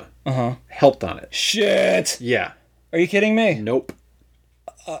Tomba helped on it. Shit! Yeah. Are you kidding me? Nope.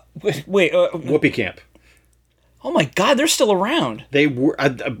 Wait. Whoopee Camp. Oh my god, they're still around. They were.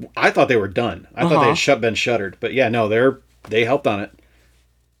 I thought they were done. I thought they had been shuttered. But yeah, no, they helped on it.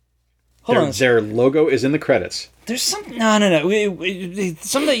 Hold on. Their logo is in the credits. There's some... No.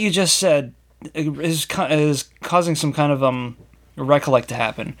 Something that you just said is causing some kind of recollect to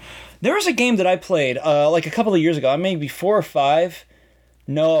happen. There was a game that I played like a couple of years ago, maybe 4 or 5.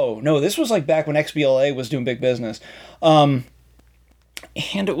 No, this was like back when XBLA was doing big business. And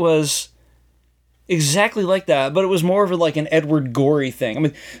it was exactly like that, but it was more of like an Edward Gorey thing. I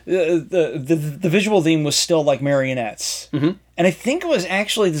mean, the visual theme was still like marionettes. Mm-hmm. And I think it was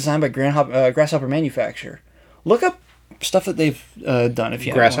actually designed by Grasshopper Manufacture. Look up stuff that they've done if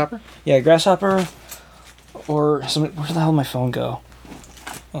you Grasshopper? Yeah, Grasshopper or somebody. Where the hell did my phone go?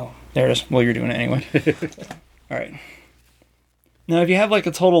 Oh, there it is. Well, you're doing it anyway. All right. Now, if you have like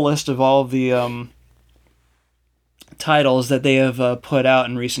a total list of all of the titles that they have put out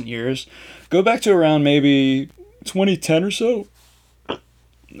in recent years, go back to around maybe 2010 or so.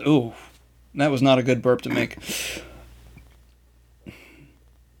 Ooh, that was not a good burp to make.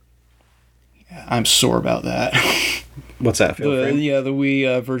 Yeah, I'm sore about that. What's that? Fatal Frame? Yeah, the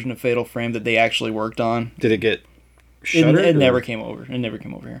Wii version of Fatal Frame that they actually worked on. Did it get shuttered? It never came over. It never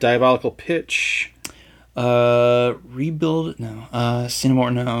came over here. Diabolical Pitch. Rebuild, no.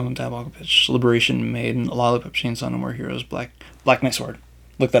 Cinnamore, no. Diabolical Pitch, Liberation Maiden, Lollipop Chainsaw, No More Heroes, Black Knight Sword.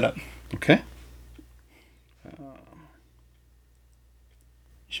 Look that up. Okay. You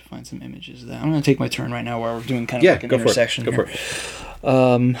should find some images of that. I'm going to take my turn right now while we're doing kind of like an intersection here. Go for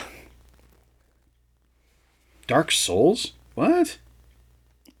it. Dark Souls? What?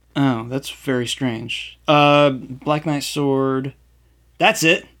 Oh, that's very strange. Black Knight Sword. That's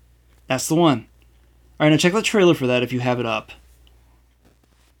it. That's the one. All right, now check the trailer for that if you have it up.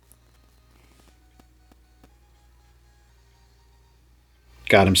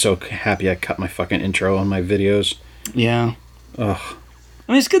 God, I'm so happy I cut my fucking intro on my videos. Yeah. Ugh.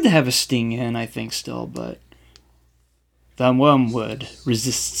 I mean, it's good to have a sting in, I think, still, but... The wormwood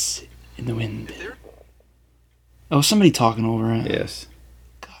resists in the wind. Oh, somebody talking over it. Yes.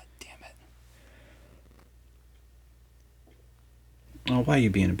 God damn it. Oh, why are you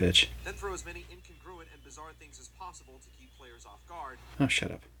being a bitch? Then throw as many incongruent and bizarre things as possible to keep players off guard. Oh,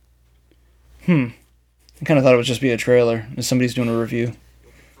 shut up. I kind of thought it would just be a trailer, and somebody's doing a review.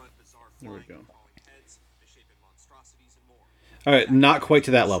 You'll confront bizarre There we flying go. and falling heads, misshapen monstrosities, and more. All right, not quite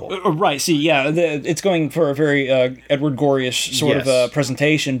to that level. Right, see, yeah, it's going for a very Edward Gorey-ish sort Yes. of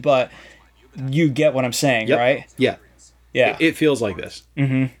presentation, but you get what I'm saying, Yep. right? Yeah. Yeah. It feels like this.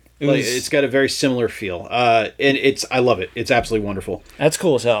 Mm-hmm. It's got a very similar feel. And I love it. It's absolutely wonderful. That's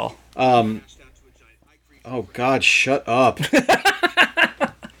cool as hell. Oh, God, shut up.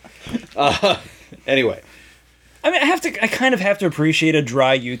 Anyway. I mean, I kind of have to appreciate a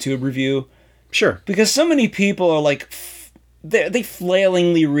dry YouTube review. Sure. Because so many people are like, they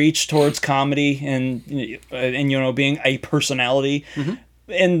flailingly reach towards comedy and you know, being a personality. Mm-hmm.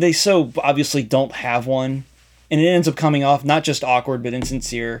 And they so obviously don't have one. And it ends up coming off not just awkward, but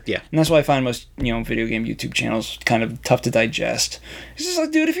insincere. Yeah. And that's why I find most, video game YouTube channels kind of tough to digest. It's just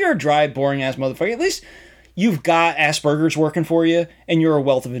like, dude, if you're a dry, boring-ass motherfucker, at least you've got Asperger's working for you, and you're a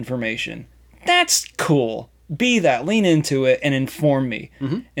wealth of information. That's cool. Be that. Lean into it and inform me.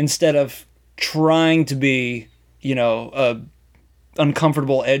 Mm-hmm. Instead of trying to be, a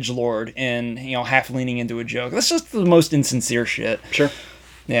uncomfortable edgelord and, half leaning into a joke. That's just the most insincere shit. Sure.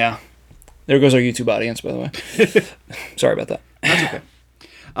 Yeah. There goes our YouTube audience, by the way. Sorry about that. That's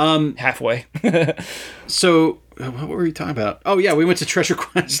okay. Halfway. So, what were we talking about? Oh, yeah, we went to Treasure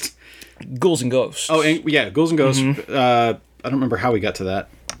Quest. Ghouls and Ghosts. Oh, and, yeah, Ghouls and Ghosts. Mm-hmm. I don't remember how we got to that.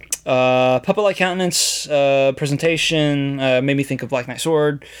 Puppet-like countenance, presentation, made me think of Black Knight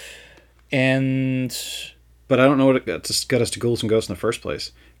Sword, and... But I don't know what it got us to Ghouls and Ghosts in the first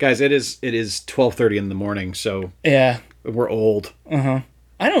place. Guys, it is 12:30 in the morning, so... Yeah. We're old. Uh-huh.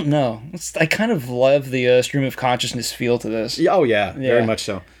 I don't know. I kind of love the stream of consciousness feel to this. Oh, yeah. Very much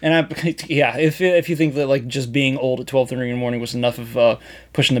so. And if you think that like just being old at 12:30 in the morning was enough of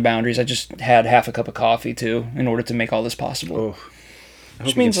pushing the boundaries, I just had half a cup of coffee, too, in order to make all this possible. Oh. I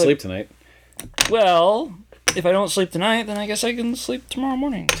hope you can sleep tonight. Well, if I don't sleep tonight, then I guess I can sleep tomorrow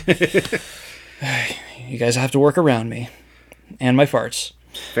morning. You guys have to work around me. And my farts.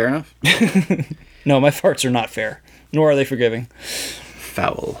 Fair enough. No, my farts are not fair. Nor are they forgiving.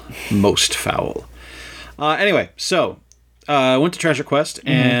 Foul. Most foul. Anyway, so I went to Treasure Quest,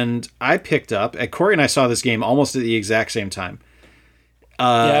 and I picked up... Corey and I saw this game almost at the exact same time.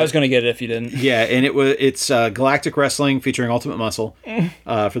 Yeah, I was going to get it if you didn't. Yeah, and it's Galactic Wrestling featuring Ultimate Muscle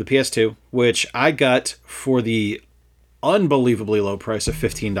for the PS2, which I got for the unbelievably low price of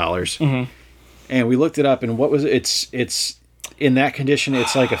 $15. Mm-hmm. And we looked it up, and what was it? It's in that condition,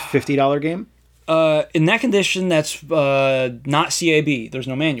 it's like a $50 game. In that condition, that's not CAB. There's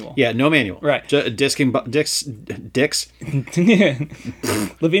no manual. Yeah, no manual. Right. Dicks.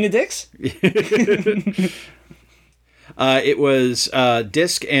 Lavina Dix? It was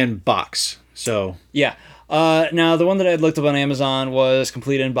disc and box. So Yeah. Now the one that I looked up on Amazon was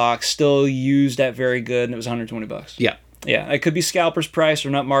complete in box, still used at very good, and it was $120. yeah. Yeah, it could be scalper's price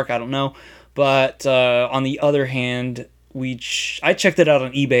or nut mark, I don't know. But on the other hand, I checked it out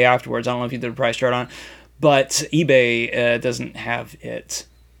on eBay afterwards. I don't know if you did a price chart on it, but eBay doesn't have it.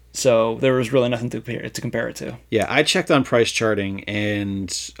 So there was really nothing to compare it to. Yeah, I checked on price charting, and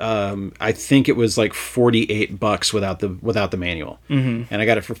I think it was like $48 without the manual, and I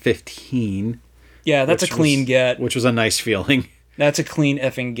got it for 15. Yeah, that's a clean get. Which was a nice feeling. That's a clean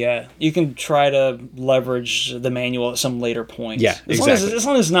effing get. You can try to leverage the manual at some later point. Yeah, as exactly. As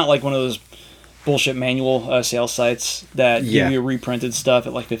long as it's not like one of those bullshit manual sales sites that give you reprinted stuff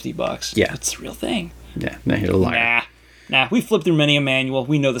at like $50. Yeah, it's the real thing. Yeah, no, you're a liar. Nah. We flipped through many a manual.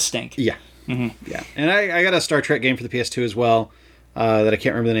 We know the stink. Yeah, yeah. And I got a Star Trek game for the PS2 as well that I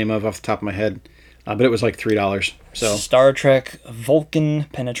can't remember the name of off the top of my head, but it was like $3. So Star Trek Vulcan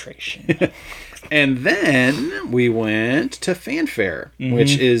Penetration. And then we went to Fanfare,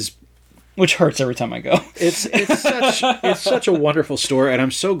 which hurts every time I go. It's such a wonderful store, and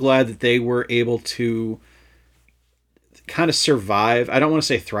I'm so glad that they were able to kind of survive. I don't want to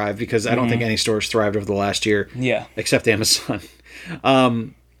say thrive, because I don't think any stores thrived over the last year. Yeah. Except Amazon.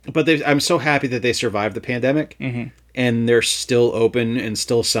 But I'm so happy that they survived the pandemic, and they're still open and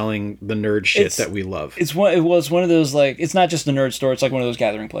still selling the nerd shit that we love. It was one of those, like, it's not just a nerd store, it's like one of those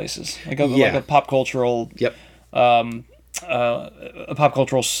gathering places. Like a pop cultural... Yep. A pop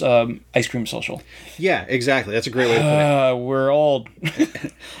cultural ice cream social. Yeah, exactly. That's a great way to put it. We're old.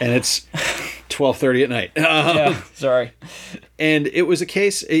 And it's 12:30 at night. Yeah, sorry. And it was a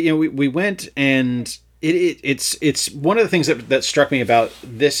case, we went, and it's one of the things that struck me about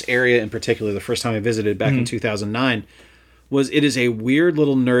this area in particular, the first time I visited back in 2009, was it is a weird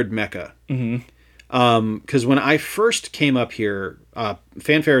little nerd mecca. Because when I first came up here,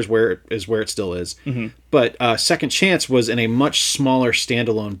 Fanfare is where it still is. But Second Chance was in a much smaller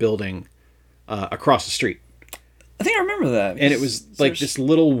standalone building across the street. I think I remember that. And it was like this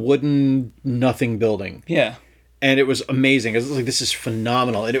little wooden nothing building. Yeah. And it was amazing. It was like, this is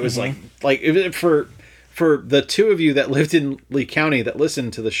phenomenal. And it was for the two of you that lived in Lee County that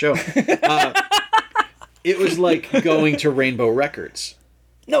listened to the show, it was like going to Rainbow Records.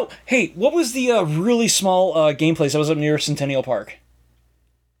 No, hey, what was the really small game place that was up near Centennial Park?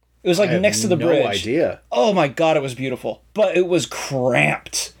 It was like next to the bridge. No idea. Oh my god, it was beautiful, but it was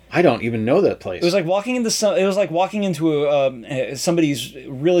cramped. I don't even know that place. It was like walking into somebody's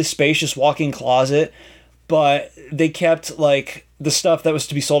really spacious walk-in closet, but they kept like the stuff that was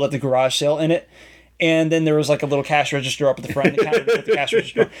to be sold at the garage sale in it. And then there was like a little cash register up at the front of the counter with the cash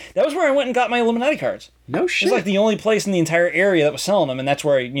register. That was where I went and got my Illuminati cards. No shit. It was like the only place in the entire area that was selling them, and that's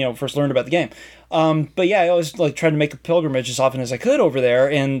where I, first learned about the game. But yeah, I always like tried to make a pilgrimage as often as I could over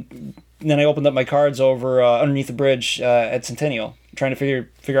there, and then I opened up my cards over underneath the bridge at Centennial, trying to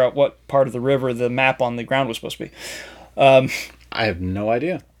figure out what part of the river the map on the ground was supposed to be. I have no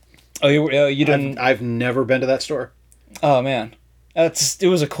idea. Oh, you didn't? I've never been to that store. Oh man. It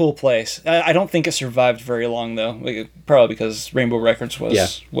was a cool place. I don't think it survived very long, though. Probably because Rainbow Records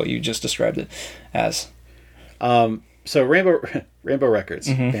was what you just described it as. So Rainbow Records.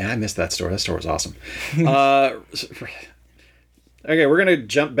 Man, I missed that store. That store was awesome. Okay, we're going to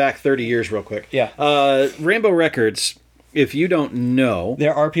jump back 30 years real quick. Yeah. Rainbow Records, if you don't know...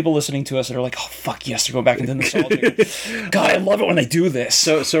 There are people listening to us that are like, oh, fuck yes, they're going back into nostalgia. God, I love it when they do this.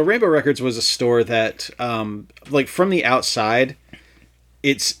 So Rainbow Records was a store that, like, from the outside...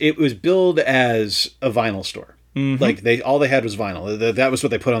 It was billed as a vinyl store. Like all they had was vinyl. That was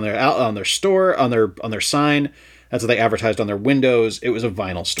what they put on their store, on their sign. That's what they advertised on their windows. It was a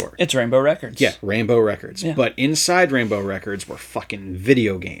vinyl store. It's Rainbow Records. Yeah, Rainbow Records. Yeah. But inside Rainbow Records were fucking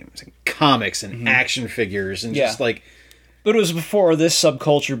video games and comics and action figures and just like. But it was before this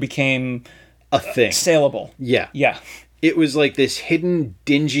subculture became a thing, saleable. Yeah, yeah. It was like this hidden,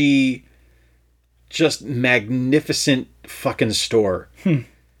 dingy, just magnificent fucking store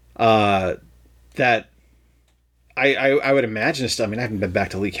that I would imagine I mean, I haven't been back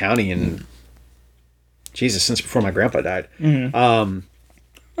to Lee County in Jesus since before my grandpa died. That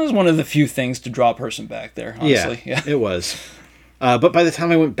was one of the few things to draw a person back there, honestly. Yeah. It was. But by the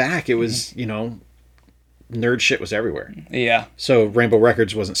time I went back, it was, nerd shit was everywhere. Yeah. So Rainbow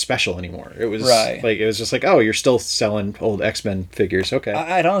Records wasn't special anymore. It was like, it was just like, oh, you're still selling old X-Men figures. Okay.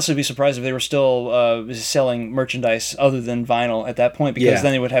 I'd honestly be surprised if they were still selling merchandise other than vinyl at that point, because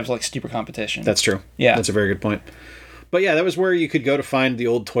then they would have like steeper competition. That's true. Yeah. That's a very good point. But yeah, that was where you could go to find the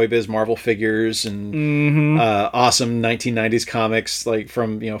old Toy Biz Marvel figures and awesome 1990s comics, like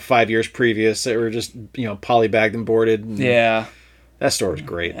from 5 years previous that were just polybagged and boarded. And Yeah. that store was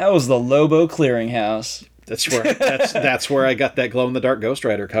great. That was the Lobo Clearinghouse. That's where I got that glow in the dark Ghost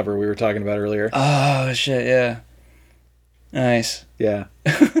Rider cover we were talking about earlier. Oh shit! Yeah. Nice. Yeah.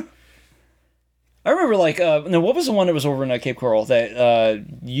 I remember what was the one that was over in Cape Coral that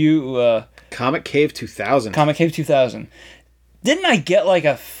you Comic Cave 2000. Comic Cave 2000. Didn't I get like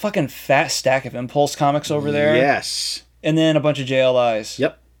a fucking fat stack of Impulse comics over there? Yes. And then a bunch of JLIs.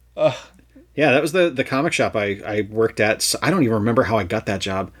 Yep. Ugh. Yeah, that was the comic shop I worked at. So I don't even remember how I got that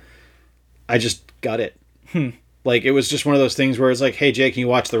job. I just got it. Like, it was just one of those things where it's like, hey, Jay, can you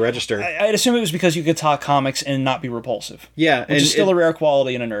watch the register? I'd assume it was because you could talk comics and not be repulsive. Yeah. Which is still a rare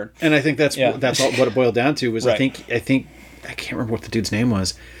quality in a nerd. And I think that's all, what it boiled down to was, Right. I think, I can't remember what the dude's name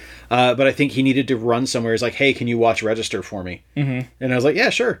was, but I think he needed to run somewhere. He's like, hey, can you watch register for me? Mm-hmm. And I was like, yeah,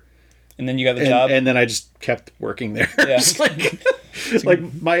 sure. And then you got the job? And then I just kept working there. Yeah.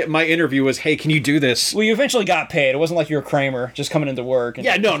 my interview was, hey, can you do this? Well, you eventually got paid. It wasn't like you were Kramer just coming into work. And...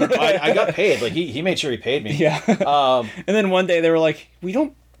 Yeah, no, I got paid. Like, he made sure he paid me. Yeah. And then one day they were like, we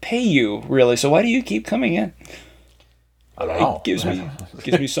don't pay you, really, so why do you keep coming in? I don't know. It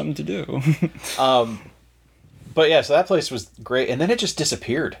gives me something to do. But yeah, so that place was great. And then it just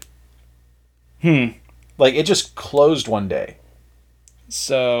disappeared. Like, it just closed one day.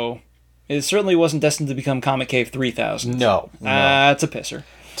 So... It certainly wasn't destined to become Comic Cave 3000. No. It's a pisser.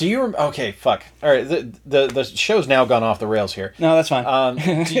 Do you... Okay, fuck. All right, the show's now gone off the rails here. No, that's fine.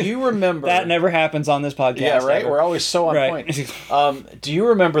 Do you remember... That never happens on this podcast. Yeah, right? Ever. We're always so on point. Do you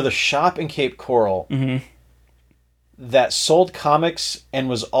remember the shop in Cape Coral that sold comics and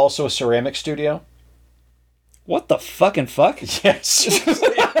was also a ceramic studio? What the fucking fuck? Yes.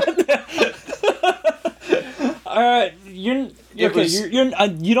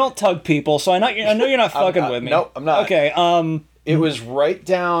 You don't tug people, so I know you're not fucking with me. Nope, I'm not. Okay, it was right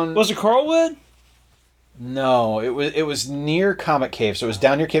down... Was it Coralwood? No, it was near Comic Cave, so it was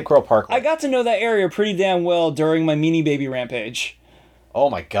down near Cape Coral Parkway. I got to know that area pretty damn well during my Meanie Baby rampage. Oh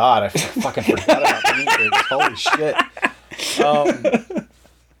my god, I fucking forgot about the Meanie Babies. Holy shit.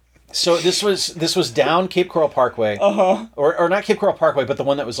 So this was down Cape Coral Parkway. Or not Cape Coral Parkway, but the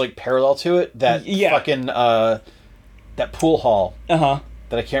one that was like parallel to it. That fucking that pool hall.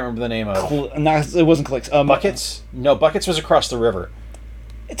 That I can't remember the name of. It wasn't Clicks. Buckets? No, Buckets was across the river.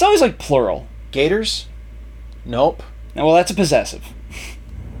 It's always like plural. Gators? Nope. Well, that's a possessive.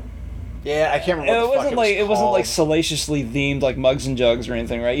 Yeah, I can't remember. It wasn't like salaciously themed like Mugs and Jugs or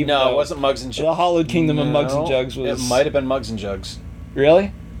anything, right? No, it wasn't Mugs and Jugs. The Hallowed Kingdom of Mugs and Jugs was. It might have been Mugs and Jugs.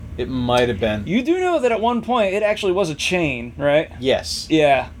 Really? It might have been. You do know that at one point it actually was a chain, right? Yes.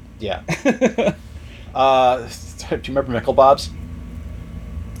 Yeah. Yeah. Do you remember Mickle Bob's?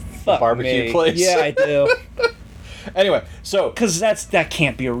 Fuck barbecue me. place. Yeah, I do. Anyway, so because that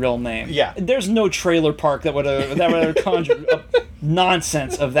can't be a real name. Yeah. There's no trailer park that would have conjured up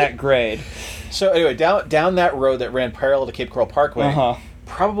nonsense of that grade. So anyway, down that road that ran parallel to Cape Coral Parkway,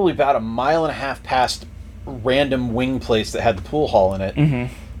 probably about a mile and a half past random wing place that had the pool hall in it,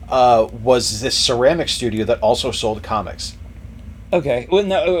 was this ceramic studio that also sold comics. Okay. Well,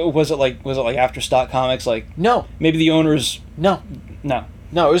 no, was it like Afterstock Comics? Like no, maybe the owners. No, it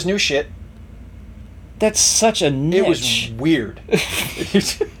was new shit. That's such a niche. It was weird.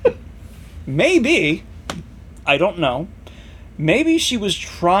 Maybe, I don't know. Maybe she was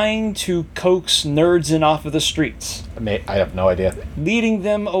trying to coax nerds in off of the streets. I have no idea. Leading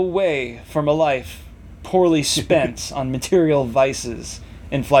them away from a life poorly spent on material vices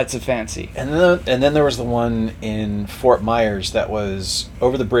and flights of fancy. And then there was the one in Fort Myers that was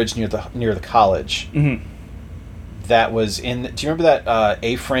over the bridge near the college. Mm-hmm. That was in. Do you remember that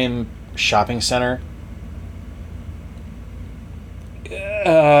A-frame shopping center?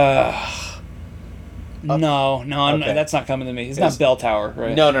 No, okay. That's not coming to me. It's not Bell Tower,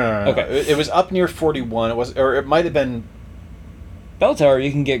 right? No. Okay. It was up near 41. It might have been Bell Tower.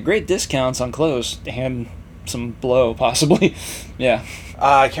 You can get great discounts on clothes and some blow, possibly. Yeah.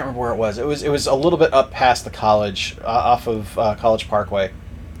 I can't remember where it was. It was a little bit up past the college, off of College Parkway,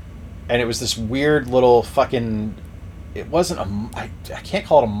 and it was this weird little fucking. It wasn't I can't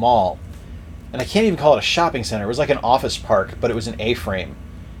call it a mall, and I can't even call it a shopping center. It was like an office park, but it was an A-frame,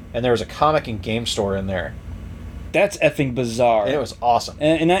 and there was a comic and game store in there. That's effing bizarre. And it was awesome.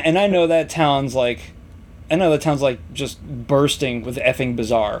 And I know that town's like, just bursting with effing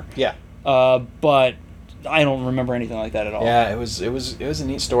bizarre. Yeah. But I don't remember anything like that at all. Yeah, it was a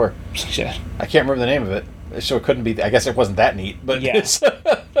neat store. Shit. I can't remember the name of it, so it couldn't be. I guess it wasn't that neat, but yeah.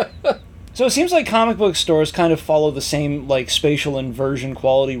 So it seems like comic book stores kind of follow the same like spatial inversion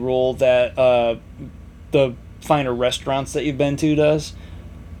quality rule that the finer restaurants that you've been to does.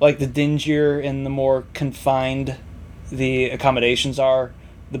 Like the dingier and the more confined the accommodations are,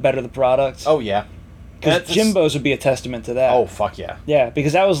 the better the products. Oh yeah. Because Jimbo's would be a testament to that. Oh fuck yeah. Yeah,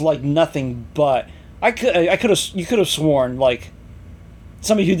 because that was like nothing but you could have sworn like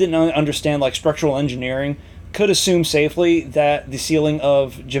somebody who didn't understand like structural engineering could assume safely that the ceiling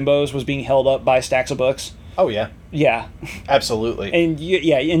of Jimbo's was being held up by stacks of books. Oh yeah. Yeah. Absolutely. And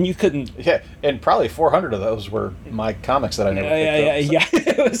you couldn't. Yeah, and probably 400 of those were my comics that I never picked up. So.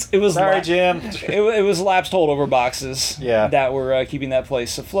 It was. Sorry, Jim. It was lapsed holdover boxes. Yeah. That were keeping that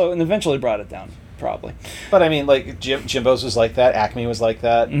place afloat, and eventually brought it down. Probably. But I mean, like Jimbo's was like that. Acme was like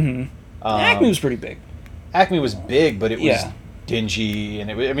that. Mm-hmm. Acme was pretty big. Acme was big, but it was dingy, and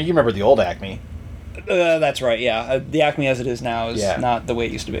I mean, you remember the old Acme. That's right. Yeah, the Acme as it is now is not the way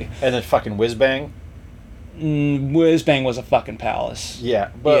it used to be. And then fucking Whiz Bang. Whiz Bang was a fucking palace.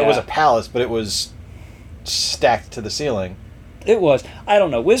 Yeah, but it was a palace, but it was stacked to the ceiling. It was. I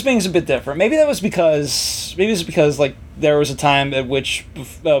don't know. Whiz Bang's a bit different. Maybe it's because like there was a time at which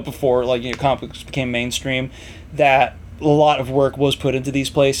before like comic books became mainstream that a lot of work was put into these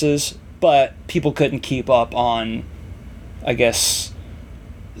places, but people couldn't keep up on, I guess,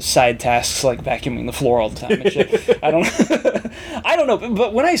 side tasks like vacuuming the floor all the time and shit. I don't know.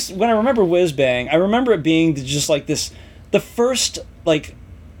 But when I remember Whiz Bang, I remember it being just like this, the first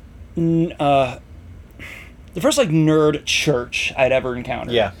nerd church I'd ever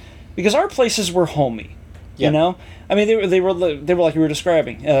encountered. Yeah. Because our places were homey. You know? I mean, they were like you were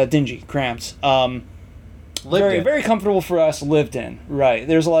describing, dingy, cramped. Very comfortable for us, lived in. Right.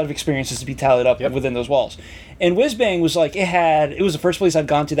 There's a lot of experiences to be tallied up within those walls. And Whiz Bang was like, it was the first place I'd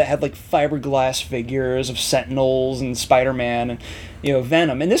gone to that had like fiberglass figures of Sentinels and Spider-Man and,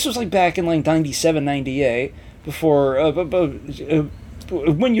 Venom. And this was like back in like 97, 98, before,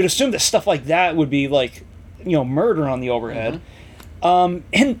 when you'd assume that stuff like that would be like, murder on the overhead.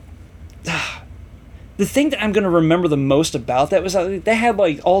 And the thing that I'm going to remember the most about that was that they had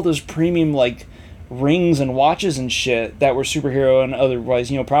like all those premium like rings and watches and shit that were superhero and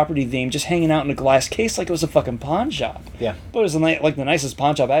otherwise, property themed, just hanging out in a glass case like it was a fucking pawn shop. Yeah. But it was like the nicest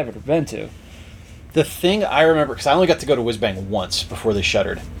pawn shop I've ever been to. The thing I remember, because I only got to go to Whiz Bang once before they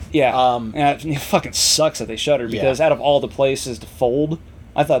shuttered. Yeah. It fucking sucks that they shuttered because out of all the places to fold,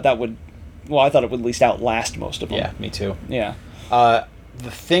 I thought it would at least outlast most of them. Yeah, me too. Yeah.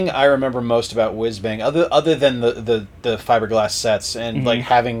 The thing I remember most about Whiz Bang, other than the fiberglass sets and like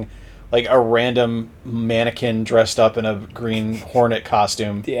having like a random mannequin dressed up in a Green Hornet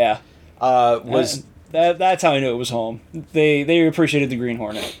costume. Yeah. Was that's how I knew it was home. They appreciated the Green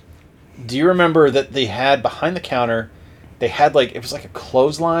Hornet. Do you remember that they had behind the counter, they had like, it was like a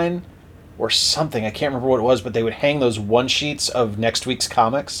clothesline or something. I can't remember what it was, but they would hang those one sheets of next week's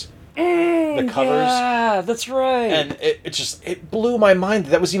comics. The covers. Yeah, that's right. And it blew my mind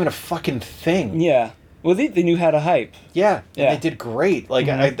that was even a fucking thing. Yeah. Well, they knew how to hype. Yeah. They did great. Like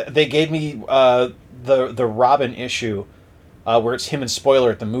they gave me the Robin issue where it's him and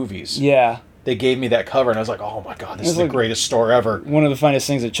Spoiler at the movies. Yeah. They gave me that cover, and I was like, "Oh my god, this is the greatest store ever!" One of the finest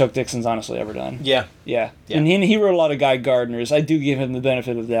things that Chuck Dixon's honestly ever done. Yeah. And he wrote a lot of Guy Gardners. I do give him the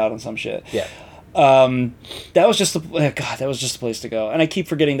benefit of the doubt on some shit. Yeah. That was just the place to go. And I keep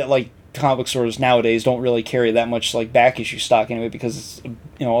forgetting that like comic book stores nowadays don't really carry that much like back issue stock anyway because it's a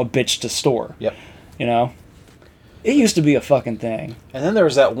bitch to store. Yep. It used to be a fucking thing. And then there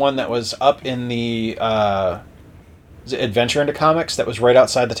was that one that was up in the Adventure into Comics that was right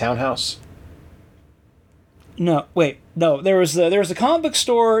outside the townhouse. No, wait, no. There was a comic book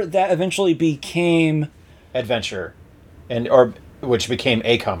store that eventually became Adventure, which became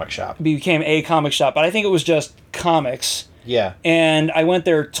a comic shop. But I think it was just comics. Yeah. And I went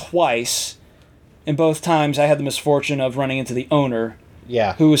there twice, and both times I had the misfortune of running into the owner.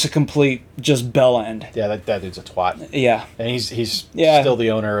 Yeah. Who was a complete just bell end. Yeah, that dude's a twat. Yeah. And he's still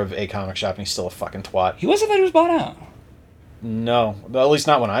the owner of a comic shop, and he's still a fucking twat. He wasn't that he was bought out. No, at least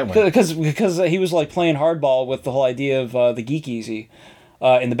not when I went. Because he was like playing hardball with the whole idea of the Geek Easy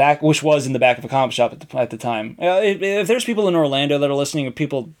in the back, which was in the back of a comic shop at the time. If there's people in Orlando that are listening, or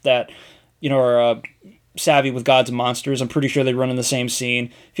people that are savvy with gods and monsters, I'm pretty sure they run in the same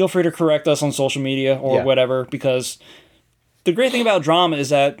scene. Feel free to correct us on social media or whatever, because the great thing about drama is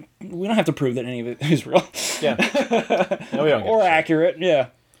that we don't have to prove that any of it is real. Yeah. No, we don't. Or accurate. Yeah,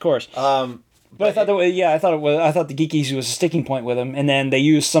 of course. But I thought the Geek Easy was a sticking point with him, and then they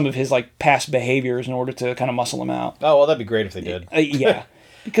used some of his like past behaviors in order to kind of muscle him out. Oh well, that'd be great if they did. Yeah,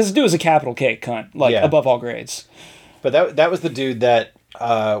 because the dude was a capital K cunt, above all grades. But that was the dude that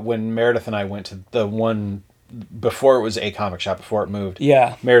when Meredith and I went to the one before it was a comic shop, before it moved.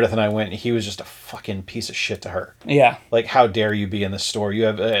 Yeah. Meredith and I went, and he was just a fucking piece of shit to her. Yeah. Like, how dare you be in this store? You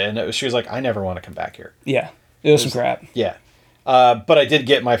have, she was like, I never want to come back here. Yeah. It was some crap. Yeah. But I did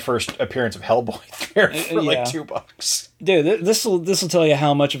get my first appearance of Hellboy there for like $2. Dude, this will tell you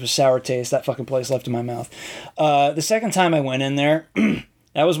how much of a sour taste that fucking place left in my mouth. The second time I went in there,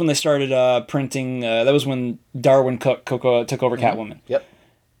 that was when they started printing. That was when Darwin Cook took over Catwoman. Yep.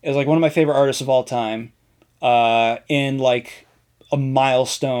 It was like one of my favorite artists of all time. In like a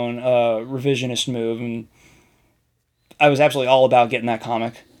milestone revisionist move, and I was absolutely all about getting that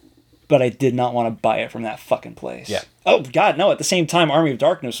comic, but I did not want to buy it from that fucking place. Yeah. Oh God, no! At the same time, Army of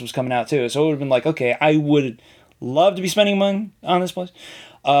Darkness was coming out too, so it would have been like, okay, I would love to be spending money on this place,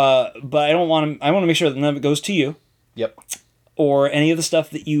 but I don't want to. I want to make sure that none of it goes to you. Yep. Or any of the stuff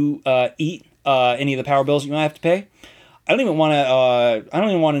that you eat, any of the power bills you might have to pay. I don't even want to. I don't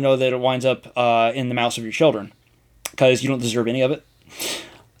even want to know that it winds up in the mouths of your children, because you don't deserve any of it.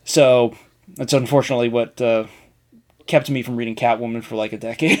 So that's unfortunately what kept me from reading Catwoman for like a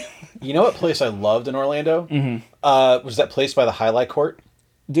decade. You know what place I loved in Orlando? Mm-hmm. Was that place by the Highlight Court?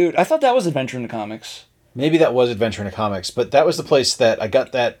 Dude, I thought that was Adventure in the Comics. Maybe that was Adventure in the Comics, but that was the place that I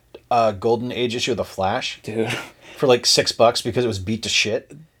got that Golden Age issue of The Flash. Dude. For like $6 because it was beat to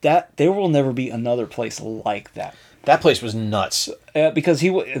shit. There will never be another place like that. That place was nuts. Because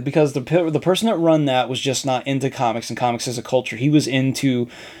the person that run that was just not into comics and comics as a culture. He was into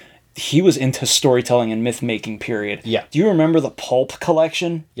storytelling and myth making. Period. Yeah. Do you remember the pulp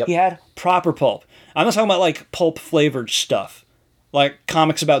collection? Yep. He had proper pulp. I'm not talking about like pulp flavored stuff, like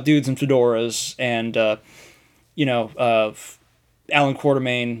comics about dudes in fedoras and Alan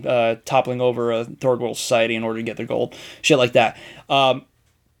Quatermain toppling over a third world society in order to get their gold, shit like that. I'm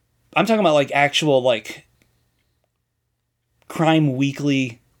talking about like actual like Crime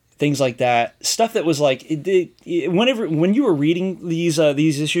Weekly, things like that, stuff that was like when you were reading these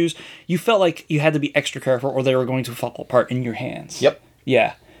issues, you felt like you had to be extra careful or they were going to fall apart in your hands. Yep.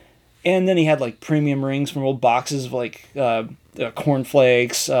 Yeah. And then he had like premium rings from old boxes of like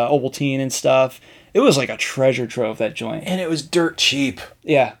cornflakes, Ovaltine and stuff. It was like a treasure trove, that joint. And it was dirt cheap.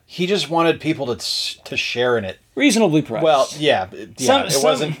 Yeah. He just wanted people to share in it. Reasonably priced. Well, yeah.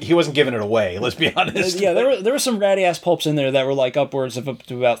 He wasn't giving it away, let's be honest. Yeah, there were some ratty ass pulps in there that were like upwards of up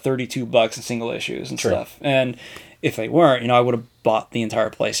to about $32 in single issues and stuff. And if they weren't, I would have bought the entire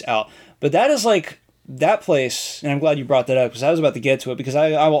place out. But that is like that place, and I'm glad you brought that up because I was about to get to it, because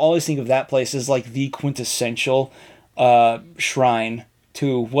I will always think of that place as like the quintessential shrine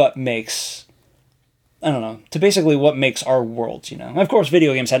to what makes, I don't know, to basically what makes our worlds, Of course,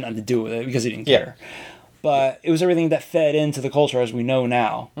 video games had nothing to do with it because he didn't care. But it was everything that fed into the culture as we know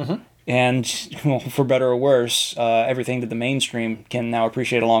now. Mm-hmm. And, well, for better or worse, everything that the mainstream can now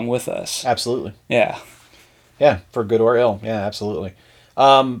appreciate along with us. Absolutely. Yeah. Yeah, for good or ill. Yeah, absolutely.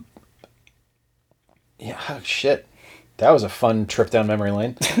 Shit. That was a fun trip down memory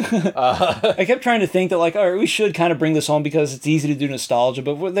lane. I kept trying to think that, like, all right, we should kind of bring this home because it's easy to do nostalgia,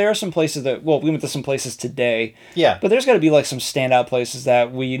 but there are some places that, well, we went to some places today. Yeah. But there's got to be, like, some standout places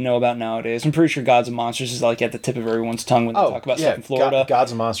that we know about nowadays. I'm pretty sure Gods and Monsters is, like, at the tip of everyone's tongue when they talk about stuff in Florida. Gods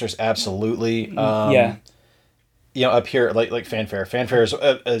and Monsters, absolutely. Yeah. Up here, like Fanfare. Fanfare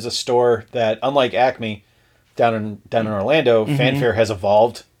is a store that, unlike Acme, down in Orlando, Fanfare has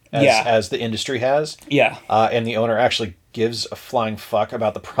evolved as the industry has. Yeah. And the owner actually gives a flying fuck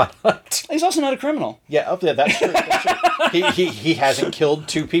about the product. He's also not a criminal. Yeah, that's true. That's true. He hasn't killed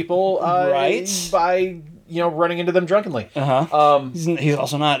two people right by running into them drunkenly. He's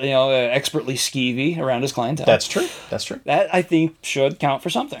also not expertly skeevy around his clientele. That's true. That I think should count for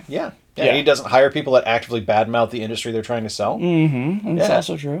something. Yeah. He doesn't hire people that actively badmouth the industry they're trying to sell. Mm-hmm. And that's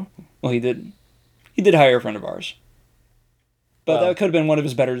also true. Well, he did hire a friend of ours. But that could have been one of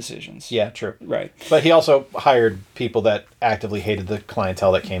his better decisions. Yeah, true. Right. But he also hired people that actively hated the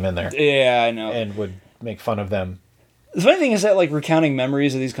clientele that came in there. Yeah, I know. And would make fun of them. The funny thing is that, like, recounting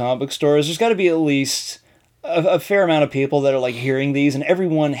memories of these comic book stores, there's got to be at least a fair amount of people that are, like, hearing these, and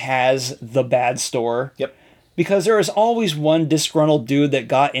everyone has the bad store. Yep. Because there is always one disgruntled dude that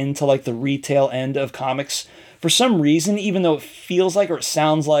got into, like, the retail end of comics for some reason, even though it feels like or it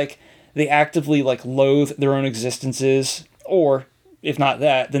sounds like they actively, like, loathe their own existences. Or, if not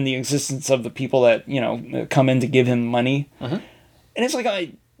that, then the existence of the people that, come in to give him money. Mm-hmm. And it's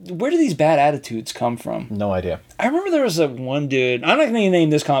like, where do these bad attitudes come from? No idea. I remember there was one dude, I'm not going to name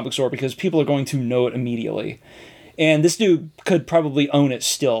this comic book store because people are going to know it immediately. And this dude could probably own it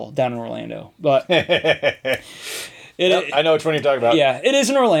still down in Orlando. But I know which one you're talking about. Yeah, it is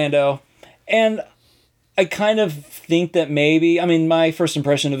in Orlando. And I kind of think that maybe, I mean, my first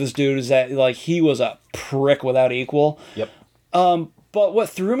impression of this dude is that, like, he was a prick without equal. Yep. But what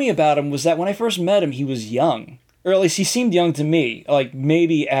threw me about him was that when I first met him, he was young. Or at least he seemed young to me. Like,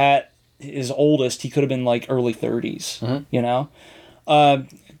 maybe at his oldest, he could have been, like, early 30s, you know?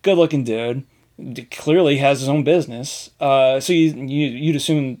 Good-looking dude. Clearly has his own business. So you'd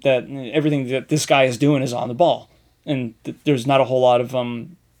assume that everything that this guy is doing is on the ball. And there's not a whole lot of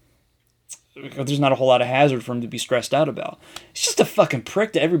hazard for him to be stressed out about. He's just a fucking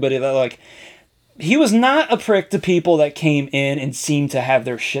prick to everybody that, like, he was not a prick to people that came in and seemed to have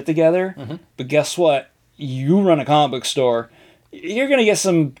their shit together. But guess what? You run a comic book store, you're gonna get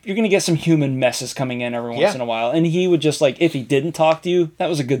some human messes coming in every once in a while. And he would just, like, if he didn't talk to you, that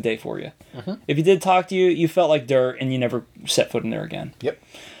was a good day for you. If he did talk to you, you felt like dirt and you never set foot in there again. Yep.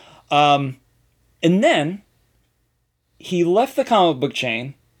 And then he left the comic book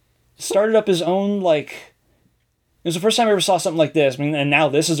chain, started up his own, like, it was the first time I ever saw something like this. I mean, and now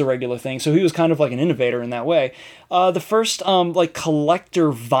this is a regular thing. So he was kind of like an innovator in that way. The first, like,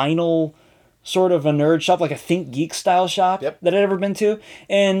 collector vinyl sort of a nerd shop, like a Think Geek style shop that I'd ever been to.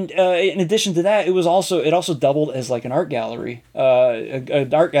 And in addition to that, it also doubled as like an art gallery,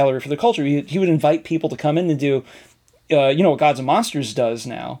 an art gallery for the culture. He would invite people to come in and do, you know, what Gods and Monsters does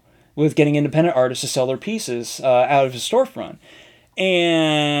now with getting independent artists to sell their pieces out of his storefront.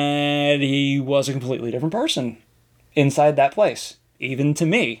 And he was a completely different person inside that place, even to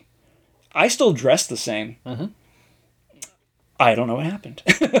me. I still dress the same. I don't know what happened.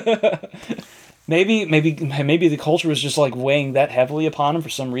 Maybe the culture was just like weighing that heavily upon him for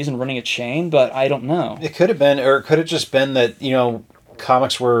some reason, running a chain, but I don't know. It could have been, or it could have just been that, you know,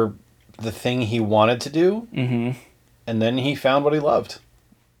 comics were the thing he wanted to do, and then he found what he loved.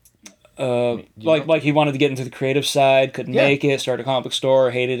 Like he wanted to get into the creative side, couldn't make it, started a comic book store,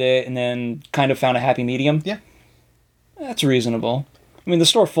 hated it, and then kind of found a happy medium. Yeah. That's reasonable. I mean, the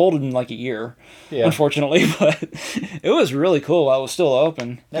store folded in like a year, unfortunately, but it was really cool while it was still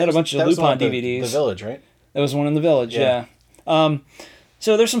open. They had a bunch of Lupin DVDs. The Village, right? That was one in the Village, yeah.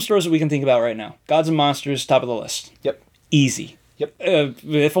 So there's some stores that we can think about right now. Gods and Monsters, top of the list. Yep. Easy. Yep.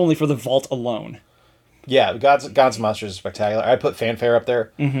 If only for the vault alone. Yeah, Gods and Monsters is spectacular. I put Fanfare up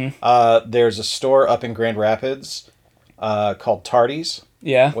there. There's a store up in Grand Rapids called Tardy's.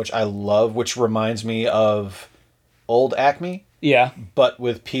 Yeah. Which I love, which reminds me of old Acme. Yeah. But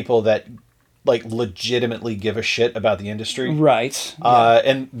with people that, like, legitimately give a shit about the industry. Right.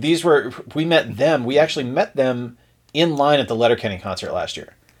 And we actually met them in line at the Letterkenny concert last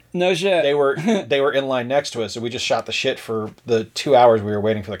year. No shit. They were in line next to us, and we just shot the shit for the 2 hours we were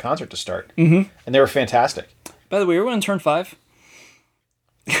waiting for the concert to start. And they were fantastic. By the way, we're on turn 5.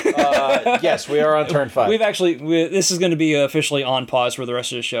 Yes, we are on turn 5. This is going to be officially on pause for the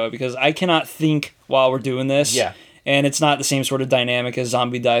rest of the show because I cannot think while we're doing this. Yeah. And it's not the same sort of dynamic as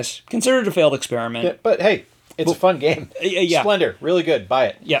Zombie Dice. Consider it a failed experiment. Yeah, but hey, it's a fun game. Yeah. Splendor, really good. Buy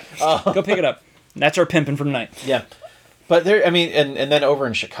it. Yeah. Go pick it up. That's our pimping for tonight. Yeah. But there, I mean, and then over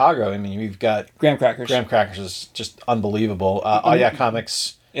in Chicago, I mean, we've got Graham Crackers. Graham Crackers is just unbelievable. Oh yeah,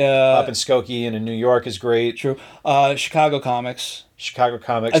 Comics up in Skokie and in New York is great. True. Chicago Comics.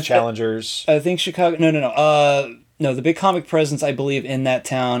 Challengers. I think Chicago. No. The big comic presence I believe in that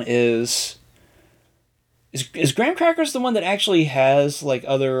town is Graham Crackers the one that actually has like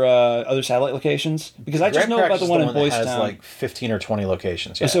other satellite locations? Because I just know about the one in Boys Town. Has like 15 or 20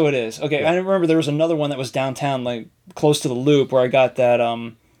 locations. Yeah. So it is. Okay, yeah. I remember there was another one that was downtown, like close to the Loop, where I got that.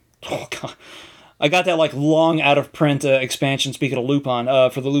 I got that like long out of print expansion. Speaking of Lupin,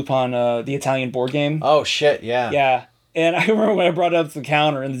 for the Lupin, the Italian board game. Oh shit! Yeah. Yeah, and I remember when I brought it up to the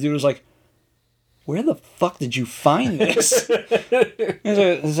counter, and the dude was like, "Where the fuck did you find this?"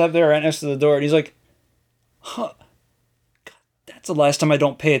 It's up there right next to the door, and he's like, "Huh, God, that's the last time I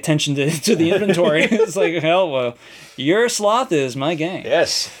don't pay attention to the inventory." It's like, hell, well, your sloth is my game.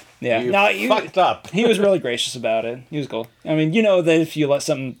 Yes. Yeah. You fucked up. He was really gracious about it. He was cool. I mean, you know that if you let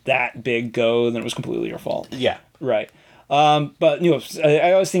something that big go, then it was completely your fault. Yeah. Right. But, you know,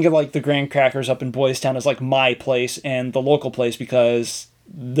 I always think of, like, the Graham Crackers up in Boys Town as, like, my place and the local place because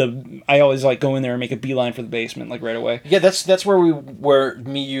I always, like, go in there and make a beeline for the basement, like, right away. Yeah, that's where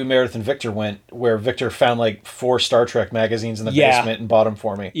me, you, Meredith, and Victor went, where Victor found, like, 4 Star Trek magazines in the basement and bought them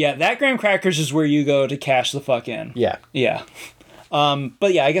for me. Yeah, that Graham Crackers is where you go to cash the fuck in. Yeah. Yeah.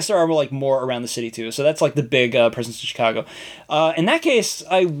 But yeah, I guess there are like more around the city too. So that's like the big presence in Chicago. In that case,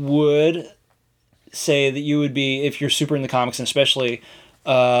 I would say that you would be, if you're super in the comics, and especially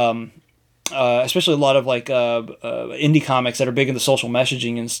a lot of like indie comics that are big into social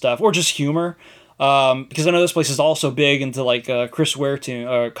messaging and stuff, or just humor. Because I know this place is also big into like Chris Ware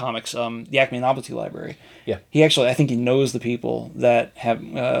comics, the Acme Novelty Library. Yeah. He actually, I think he knows the people that have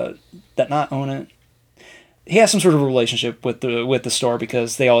that not own it. He has some sort of relationship with the store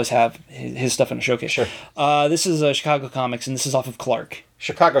because they always have his stuff in a showcase. Sure. This is Chicago Comics, and this is off of Clark.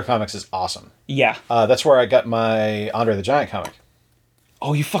 Chicago Comics is awesome. Yeah. That's where I got my Andre the Giant comic.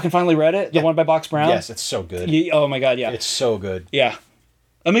 Oh, you fucking finally read it? Yeah. The one by Box Brown? Yes, it's so good. Oh my god, yeah. It's so good. Yeah.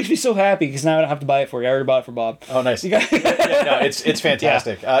 It makes me so happy because now I don't have to buy it for you. I already bought it for Bob. Oh, nice. Yeah, no, it's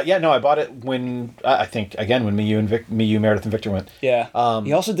fantastic. I bought it when I think again when me, you, Meredith, and Victor went. Yeah.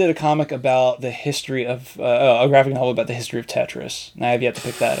 He also did a comic about the history of a graphic novel about the history of Tetris, and I have yet to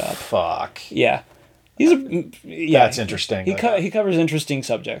pick that up. Fuck. Yeah. That's interesting. He covers interesting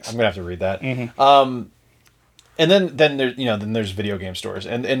subjects. I'm gonna have to read that. Mm-hmm. And then there's video game stores,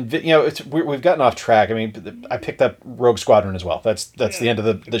 and we've gotten off track. I mean, I picked up Rogue Squadron as well. That's the end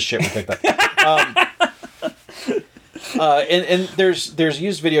of the shit we picked up. And there's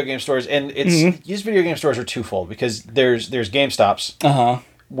used video game stores, and used video game stores are twofold because there's GameStops,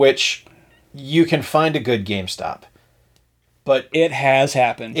 which you can find a good GameStop, but it has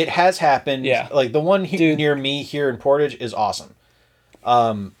happened. It has happened. Yeah, like the one near me here in Portage is awesome.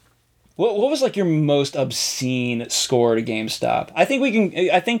 What was like your most obscene score to GameStop? I think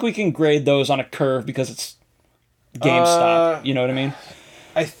we can grade those on a curve because it's GameStop. You know what I mean?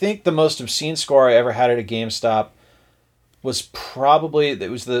 I think the most obscene score I ever had at a GameStop was probably the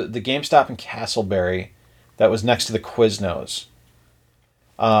GameStop in Castleberry that was next to the Quiznos.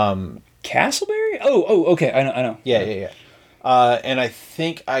 Castleberry? Oh, okay. I know. Yeah. And I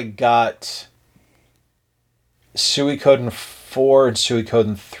think I got Suikoden 4 and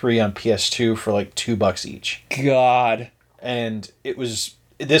Suikoden 3 on PS2 for like $2 each. God. And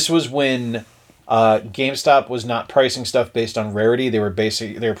this was when GameStop was not pricing stuff based on rarity. They were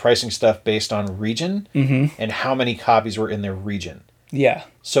pricing stuff based on region and how many copies were in their region. Yeah.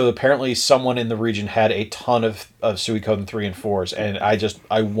 So apparently someone in the region had a ton of Suikoden 3 and 4s, and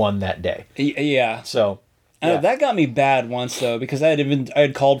I won that day. Yeah. So yeah. That got me bad once though, because I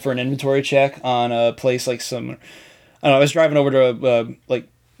had called for an inventory check on a place like some. I don't know, I was driving over to like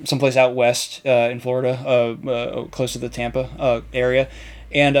someplace out west in Florida, close to the Tampa area,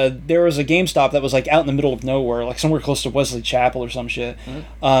 and there was a GameStop that was like out in the middle of nowhere, like somewhere close to Wesley Chapel or some shit.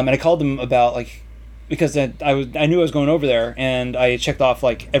 And I called them about like because I knew I was going over there, and I checked off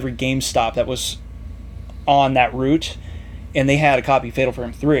like every GameStop that was on that route, and they had a copy of Fatal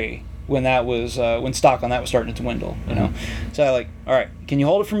Frame 3. When that was when stock on that was starting to dwindle, you know, so I all right, can you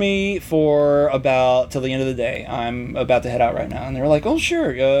hold it for me for about till the end of the day? I'm about to head out right now, and they're like, oh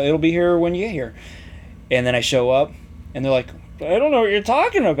sure, it'll be here when you get here. And then I show up, and they're like, I don't know what you're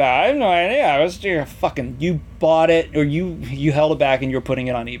talking about. I have no idea. I was you bought it or you held it back and you're putting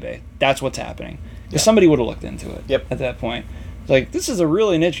it on eBay. That's what's happening. Because somebody would have looked into it. Yep. At that point, it's like this is a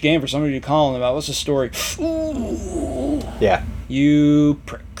really niche game for somebody to call them about. What's the story? Ooh. Yeah. You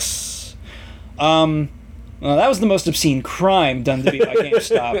pricks. Well, that was the most obscene crime done to me by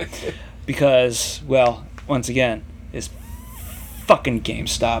GameStop because, well, once again, it's fucking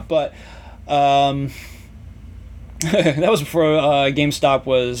GameStop. But that was before GameStop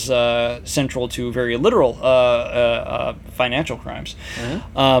was central to very literal financial crimes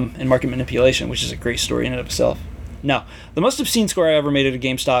and market manipulation, which is a great story in and of itself. Now, the most obscene score I ever made at a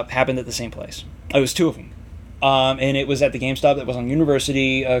GameStop happened at the same place. It was two of them. And it was at the GameStop that was on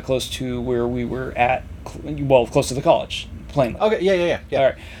University, close to where we were at, close to the college, plainly. Okay, yeah.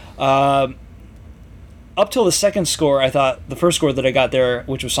 All right. Up till the second score, I thought the first score that I got there,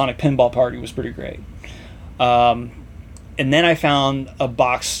 which was Sonic Pinball Party, was pretty great. And then I found a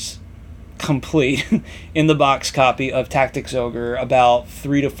box complete in the box copy of Tactics Ogre about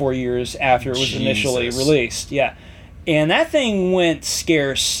 3 to 4 years after it was initially released. Yeah. And that thing went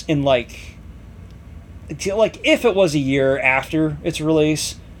scarce in if it was a year after its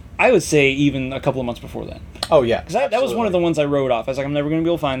release, I would say even a couple of months before then. Oh yeah, because that was one of the ones I wrote off. I was like, I'm never going to be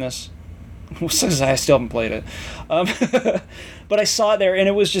able to find this. I still haven't played it, but I saw it there, and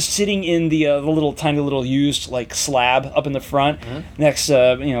it was just sitting in the little tiny little used like slab up in the front, next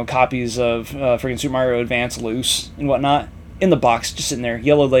copies of freaking Super Mario Advance loose and whatnot in the box, just sitting there,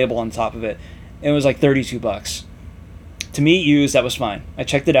 yellow label on top of it. And it was like $32. To me, used, that was fine. I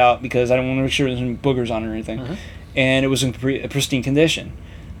checked it out because I don't want to make sure there's any boogers on it or anything. And it was in pristine condition.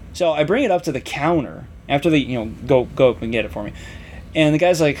 So I bring it up to the counter after they, go up and get it for me. And the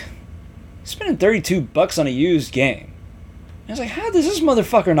guy's like, spending $32 on a used game. And I was like, how does this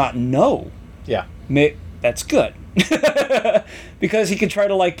motherfucker not know? Yeah. That's good. Because he could try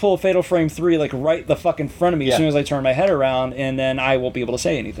to pull a Fatal Frame 3 right the fucking front of me as soon as I turn my head around, and then I won't be able to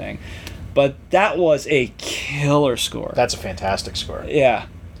say anything. But that was a killer score. That's a fantastic score. Yeah.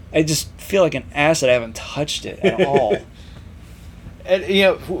 I just feel like an ass that I haven't touched it at all. And, you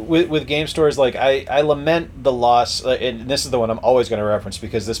know, with game stores, like, I lament the loss, and this is the one I'm always going to reference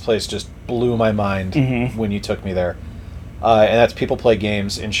because this place just blew my mind when you took me there. And that's People Play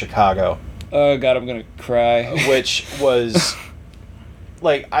Games in Chicago. Oh, God, I'm going to cry. Which was,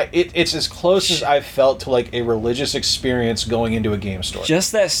 like, it's as close as I've felt to, like, a religious experience going into a game store.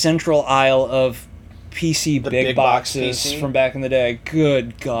 Just that central aisle of PC big box boxes PC. from back in the day.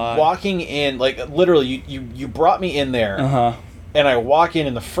 Good God. Walking in, like, literally, you brought me in there. Uh-huh. And I walk in,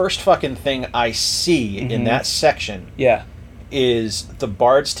 and the first fucking thing I see in that section Yeah. is the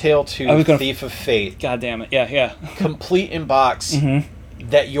Bard's Tale 2 Thief of Fate. God damn it. Yeah, yeah. Complete in box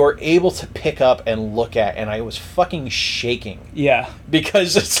that you're able to pick up and look at, and I was fucking shaking. Yeah.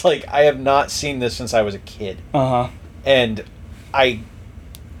 Because it's like, I have not seen this since I was a kid. Uh-huh. And I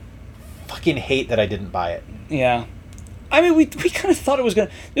fucking hate that I didn't buy it. Yeah. I mean, we kind of thought it was going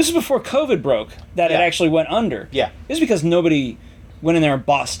to... This was before COVID broke, that it actually went under. Yeah. This is because nobody went in there and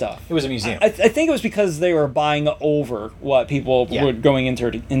bought stuff. It was a museum. I think it was because they were buying over what people were going in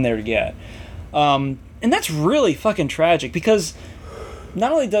there to get. And that's really fucking tragic, because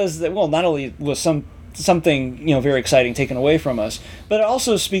not only was something, you know, very exciting taken away from us, but it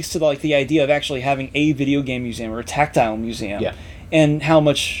also speaks to the idea of actually having a video game museum or a tactile museum. Yeah. And how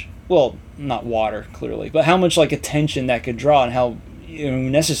much... Well, not water, clearly, but how much like attention that could draw, and how, you know,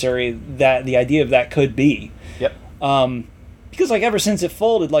 necessary that the idea of that could be. Yep. Because like ever since it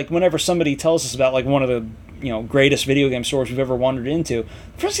folded, like whenever somebody tells us about like one of the, you know, greatest video game stores we've ever wandered into,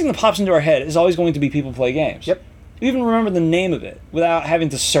 the first thing that pops into our head is always going to be People Play Games. Yep. We even remember the name of it without having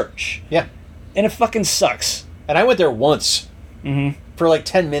to search. Yeah. And it fucking sucks. And I went there once for like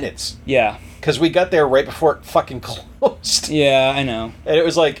 10 minutes. Yeah. Because we got there right before it fucking closed. Yeah, I know. And it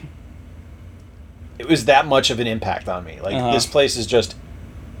was like... It was that much of an impact on me. Like, this place is just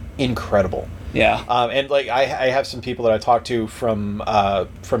incredible. Yeah. And, like, I have some people that I talked to from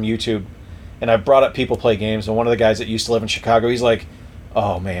YouTube, and I brought up People Play Games, and one of the guys that used to live in Chicago, he's like,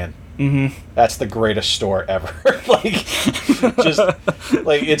 oh, man. That's the greatest store ever. Like, just,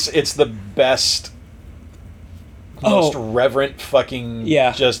 like, it's the best, most reverent fucking,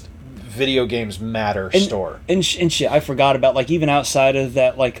 just video games matter store. And shit, I forgot about, like, even outside of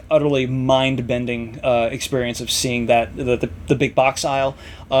that, like, utterly mind-bending experience of seeing that, the big box aisle,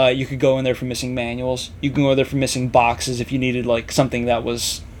 you could go in there for missing manuals. You can go there for missing boxes if you needed, like, something that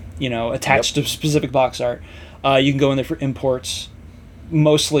was, you know, attached to specific box art. You can go in there for imports,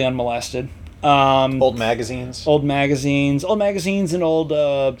 mostly unmolested. Old magazines and old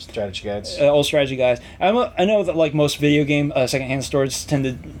strategy guides. Old strategy guides. I know that like most video game secondhand stores tend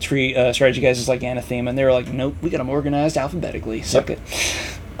to treat strategy guides as like anathema, and they were like, nope, we got them organized alphabetically. Suck it.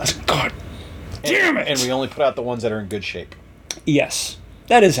 I was like, God damn it! And we only put out the ones that are in good shape. Yes,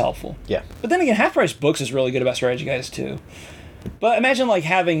 that is helpful. Yeah. But then again, Half Price Books is really good about strategy guides too. But imagine like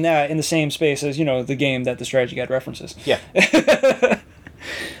having that in the same space as, you know, the game that the strategy guide references. Yeah.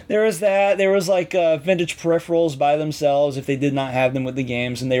 There was that. There was like vintage peripherals by themselves if they did not have them with the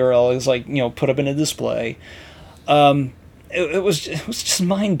games, and they were always like, you know, put up in a display. It was just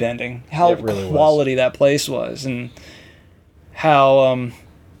mind bending how really quality that place was, and how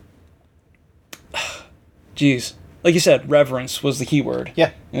geez, like you said, reverence was the key word. Yeah.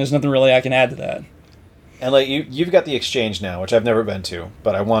 And there's nothing really I can add to that. And like you've got the Exchange now, which I've never been to,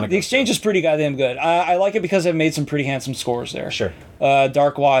 but I want to. The Exchange is pretty goddamn good. I like it because I've made some pretty handsome scores there. Sure.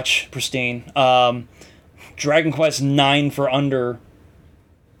 Dark Watch, pristine. Dragon Quest 9 for under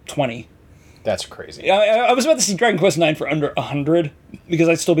 20. That's crazy. I was about to see Dragon Quest 9 for under 100 because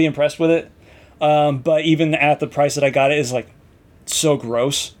I'd still be impressed with it. But even at the price that I got it is like so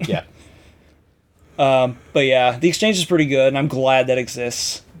gross. Yeah. But yeah, the Exchange is pretty good, and I'm glad that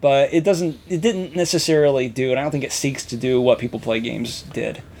exists. But it didn't necessarily do, and I don't think it seeks to do what People Play Games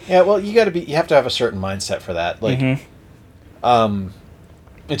did. Yeah, well, you have to have a certain mindset for that. Like,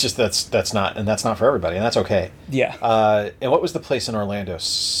 it's just that's not for everybody, and that's okay. Yeah. And what was the place in Orlando?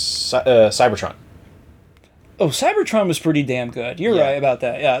 Cybertron. Oh, Cybertron was pretty damn good. You're right about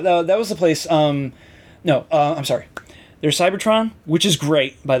that. Yeah, that was the place. I'm sorry. There's Cybertron, which is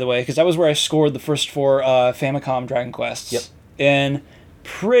great, by the way, because that was where I scored the first 4 Famicom Dragon Quests. Yep. In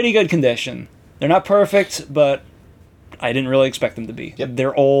pretty good condition. They're not perfect, but I didn't really expect them to be. Yep.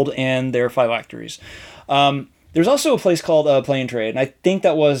 They're old, and they're phylacteries. There's also a place called Play and Trade, and I think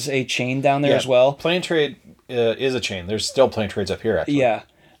that was a chain down there as well. Play and Trade is a chain. There's still Play and Trades up here, actually. Yeah.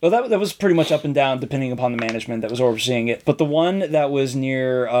 Well, that was pretty much up and down depending upon the management that was overseeing it. But the one that was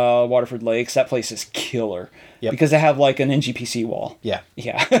near Waterford Lakes, that place is killer. Yep. Because they have like an NGPC wall. Yeah.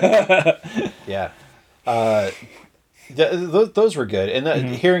 Yeah. Yeah. Those were good.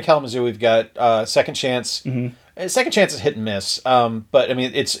 And here in Kalamazoo, we've got Second Chance. Second Chance is hit and miss. But I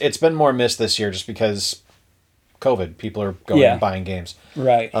mean, it's been more missed this year just because COVID. People are going and buying games.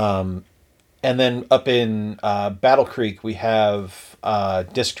 Right. And then up in Battle Creek, we have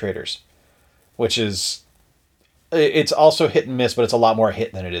Disc Traders, which is it's also hit and miss, but it's a lot more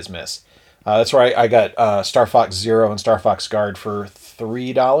hit than it is miss. That's where I got Star Fox Zero and Star Fox Guard for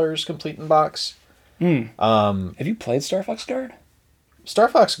 $3 complete in box. Have you played Star Fox Guard? Star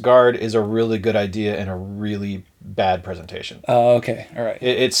Fox Guard is a really good idea and a really bad presentation. Oh, okay, all right.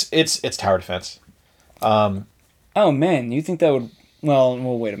 It's tower defense. Oh man, you think that would? Well,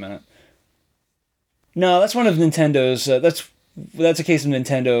 wait a minute. No, that's one of Nintendo's. That's a case of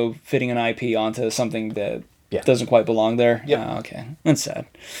Nintendo fitting an IP onto something that doesn't quite belong there. Yep. Oh, okay, that's sad.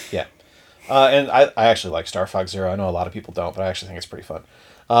 Yeah, and I actually like Star Fox Zero. I know a lot of people don't, but I actually think it's pretty fun.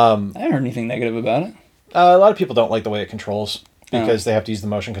 I haven't heard anything negative about it. A lot of people don't like the way it controls because they have to use the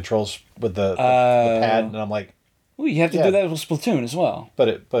motion controls with the pad, and I'm like, well, you have to do that with Splatoon as well.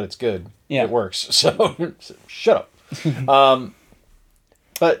 But it's good. Yeah, it works. So shut up.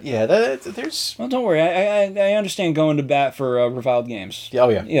 But yeah, there's. Well, don't worry. I understand going to bat for reviled games. Oh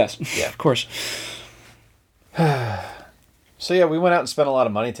yeah. Yes. Yeah. Of course. So yeah, we went out and spent a lot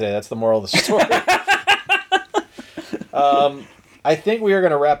of money today. That's the moral of the story. I think we are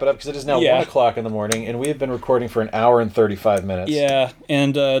going to wrap it up because it is now 1 o'clock in the morning, and we have been recording for 1 hour and 35 minutes. Yeah,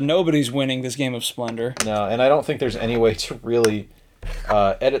 and nobody's winning this game of Splendor. No, and I don't think there's any way to really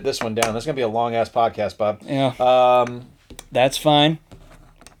edit this one down. This is going to be a long ass podcast, Bob. Yeah. That's fine.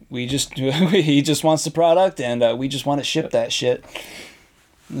 He just wants the product, and we just want to ship that shit.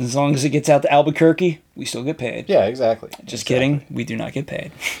 As long as it gets out to Albuquerque, we still get paid. Yeah, exactly. Just kidding. We do not get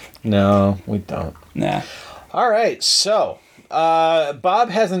paid. No, we don't. Nah. All right, so Bob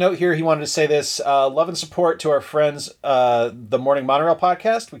has a note here. He wanted to say this. Love and support to our friends, the Morning Monorail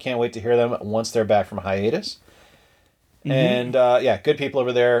podcast. We can't wait to hear them once they're back from hiatus. Mm-hmm. And yeah, good people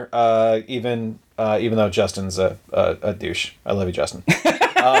over there. Even though Justin's a douche. I love you, Justin.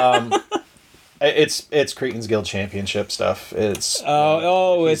 It's Cretan's Guild Championship stuff. It's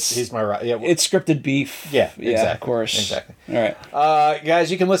he's my right. Yeah, it's scripted beef. Yeah, exactly. Yeah, of course. Exactly. All right,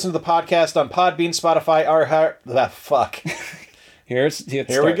 guys, you can listen to the podcast on Podbean, Spotify, fuck. Here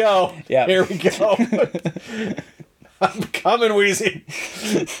we go. Yeah, here we go. I'm coming, Wheezy.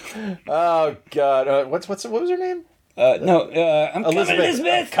 Oh God, what was her name? I'm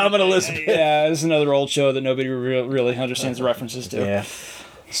Elizabeth. Coming, Elizabeth. Yeah, this is another old show that nobody really understands the references to. Yeah.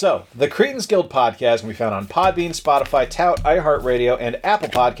 So, the Cretan's Guild podcast can be found on Podbean, Spotify, Tout, iHeartRadio, and Apple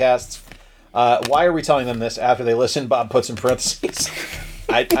Podcasts. Why are we telling them this after they listen? Bob puts in parentheses.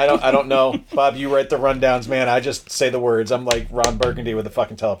 I don't know. Bob, you write the rundowns, man. I just say the words. I'm like Ron Burgundy with a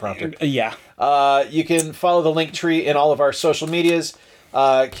fucking teleprompter. Yeah. You can follow the link tree in all of our social medias.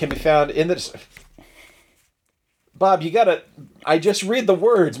 Can be found in the... Bob, you gotta... I just read the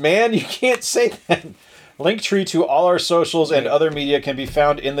words, man. You can't say that. Linktree to all our socials and other media can be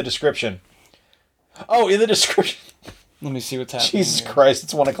found in the description. Oh, in the description. Let me see what's happening. Jesus Christ,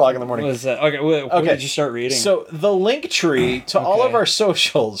 it's 1 o'clock in the morning. What is that? Okay, what did you start reading? So the Linktree to all of our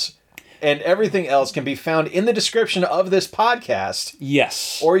socials and everything else can be found in the description of this podcast.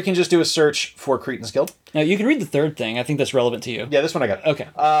 Yes. Or you can just do a search for Cretan's Guild. Now, you can read the third thing. I think that's relevant to you. Yeah, this one I got.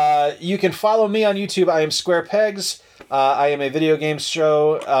 Okay. You can follow me on YouTube. I am Square Pegs. I am a video games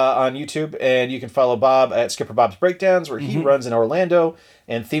show on YouTube, and you can follow Bob at Skipper Bob's Breakdowns, where he runs in Orlando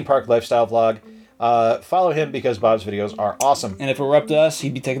and theme park lifestyle vlog. Follow him because Bob's videos are awesome. And if it were up to us,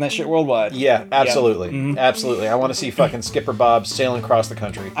 he'd be taking that shit worldwide. Yeah, absolutely. Yeah. Absolutely. I want to see fucking Skipper Bob sailing across the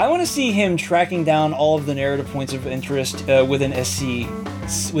country. I want to see him tracking down all of the narrative points of interest within SEA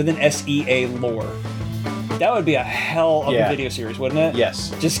lore. That would be a hell of a video series, wouldn't it?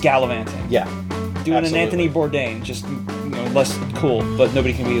 Yes. Just gallivanting. Yeah. Doing an Anthony Bourdain, just less cool, but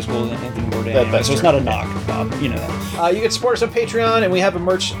nobody can be as cool as Anthony Bourdain. Anyway, so it's not a knock, Bob. You know that. You can support us on Patreon, and we have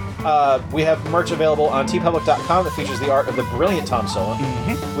merch available on tpublic.com that features the art of the brilliant Tom Sola.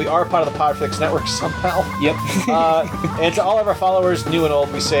 Mm-hmm. We are part of the Podfix Network somehow. Yep. And to all of our followers, new and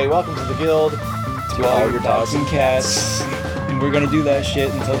old, we say welcome to the guild. To all your dogs and cats. And we're gonna do that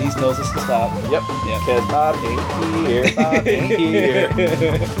shit until he tells us to stop. Yep. Because Bob ain't here. Bob ain't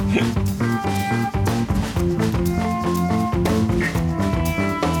here.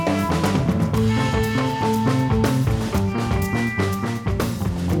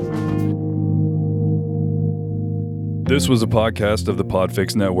 This was a podcast of the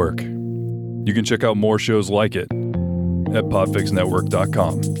Podfix Network. You can check out more shows like it at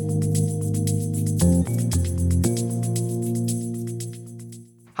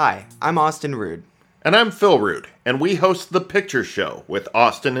podfixnetwork.com. Hi, I'm Austin Rude. And I'm Phil Rude, and we host The Picture Show with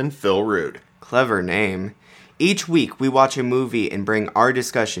Austin and Phil Rude. Clever name. Each week, we watch a movie and bring our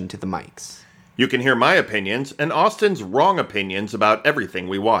discussion to the mics. You can hear my opinions and Austin's wrong opinions about everything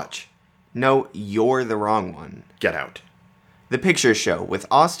we watch. No, you're the wrong one. Get out. The Picture Show with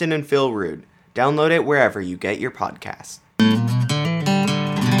Austin and Phil Rude. Download it wherever you get your podcasts.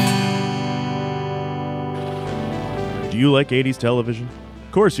 Do you like 80s television?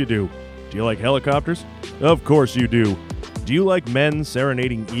 Of course you do. Do you like helicopters? Of course you do. Do you like men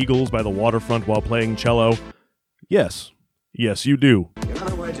serenading eagles by the waterfront while playing cello? Yes. Yes, you do.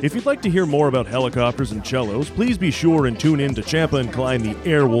 If you'd like to hear more about helicopters and cellos, please be sure and tune in to Champa and Klein the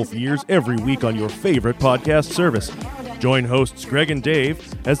Airwolf Years every week on your favorite podcast service. Join hosts Greg and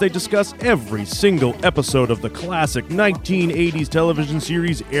Dave as they discuss every single episode of the classic 1980s television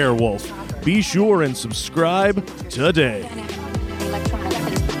series Airwolf. Be sure and subscribe today. Electronic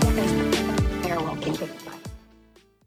weapons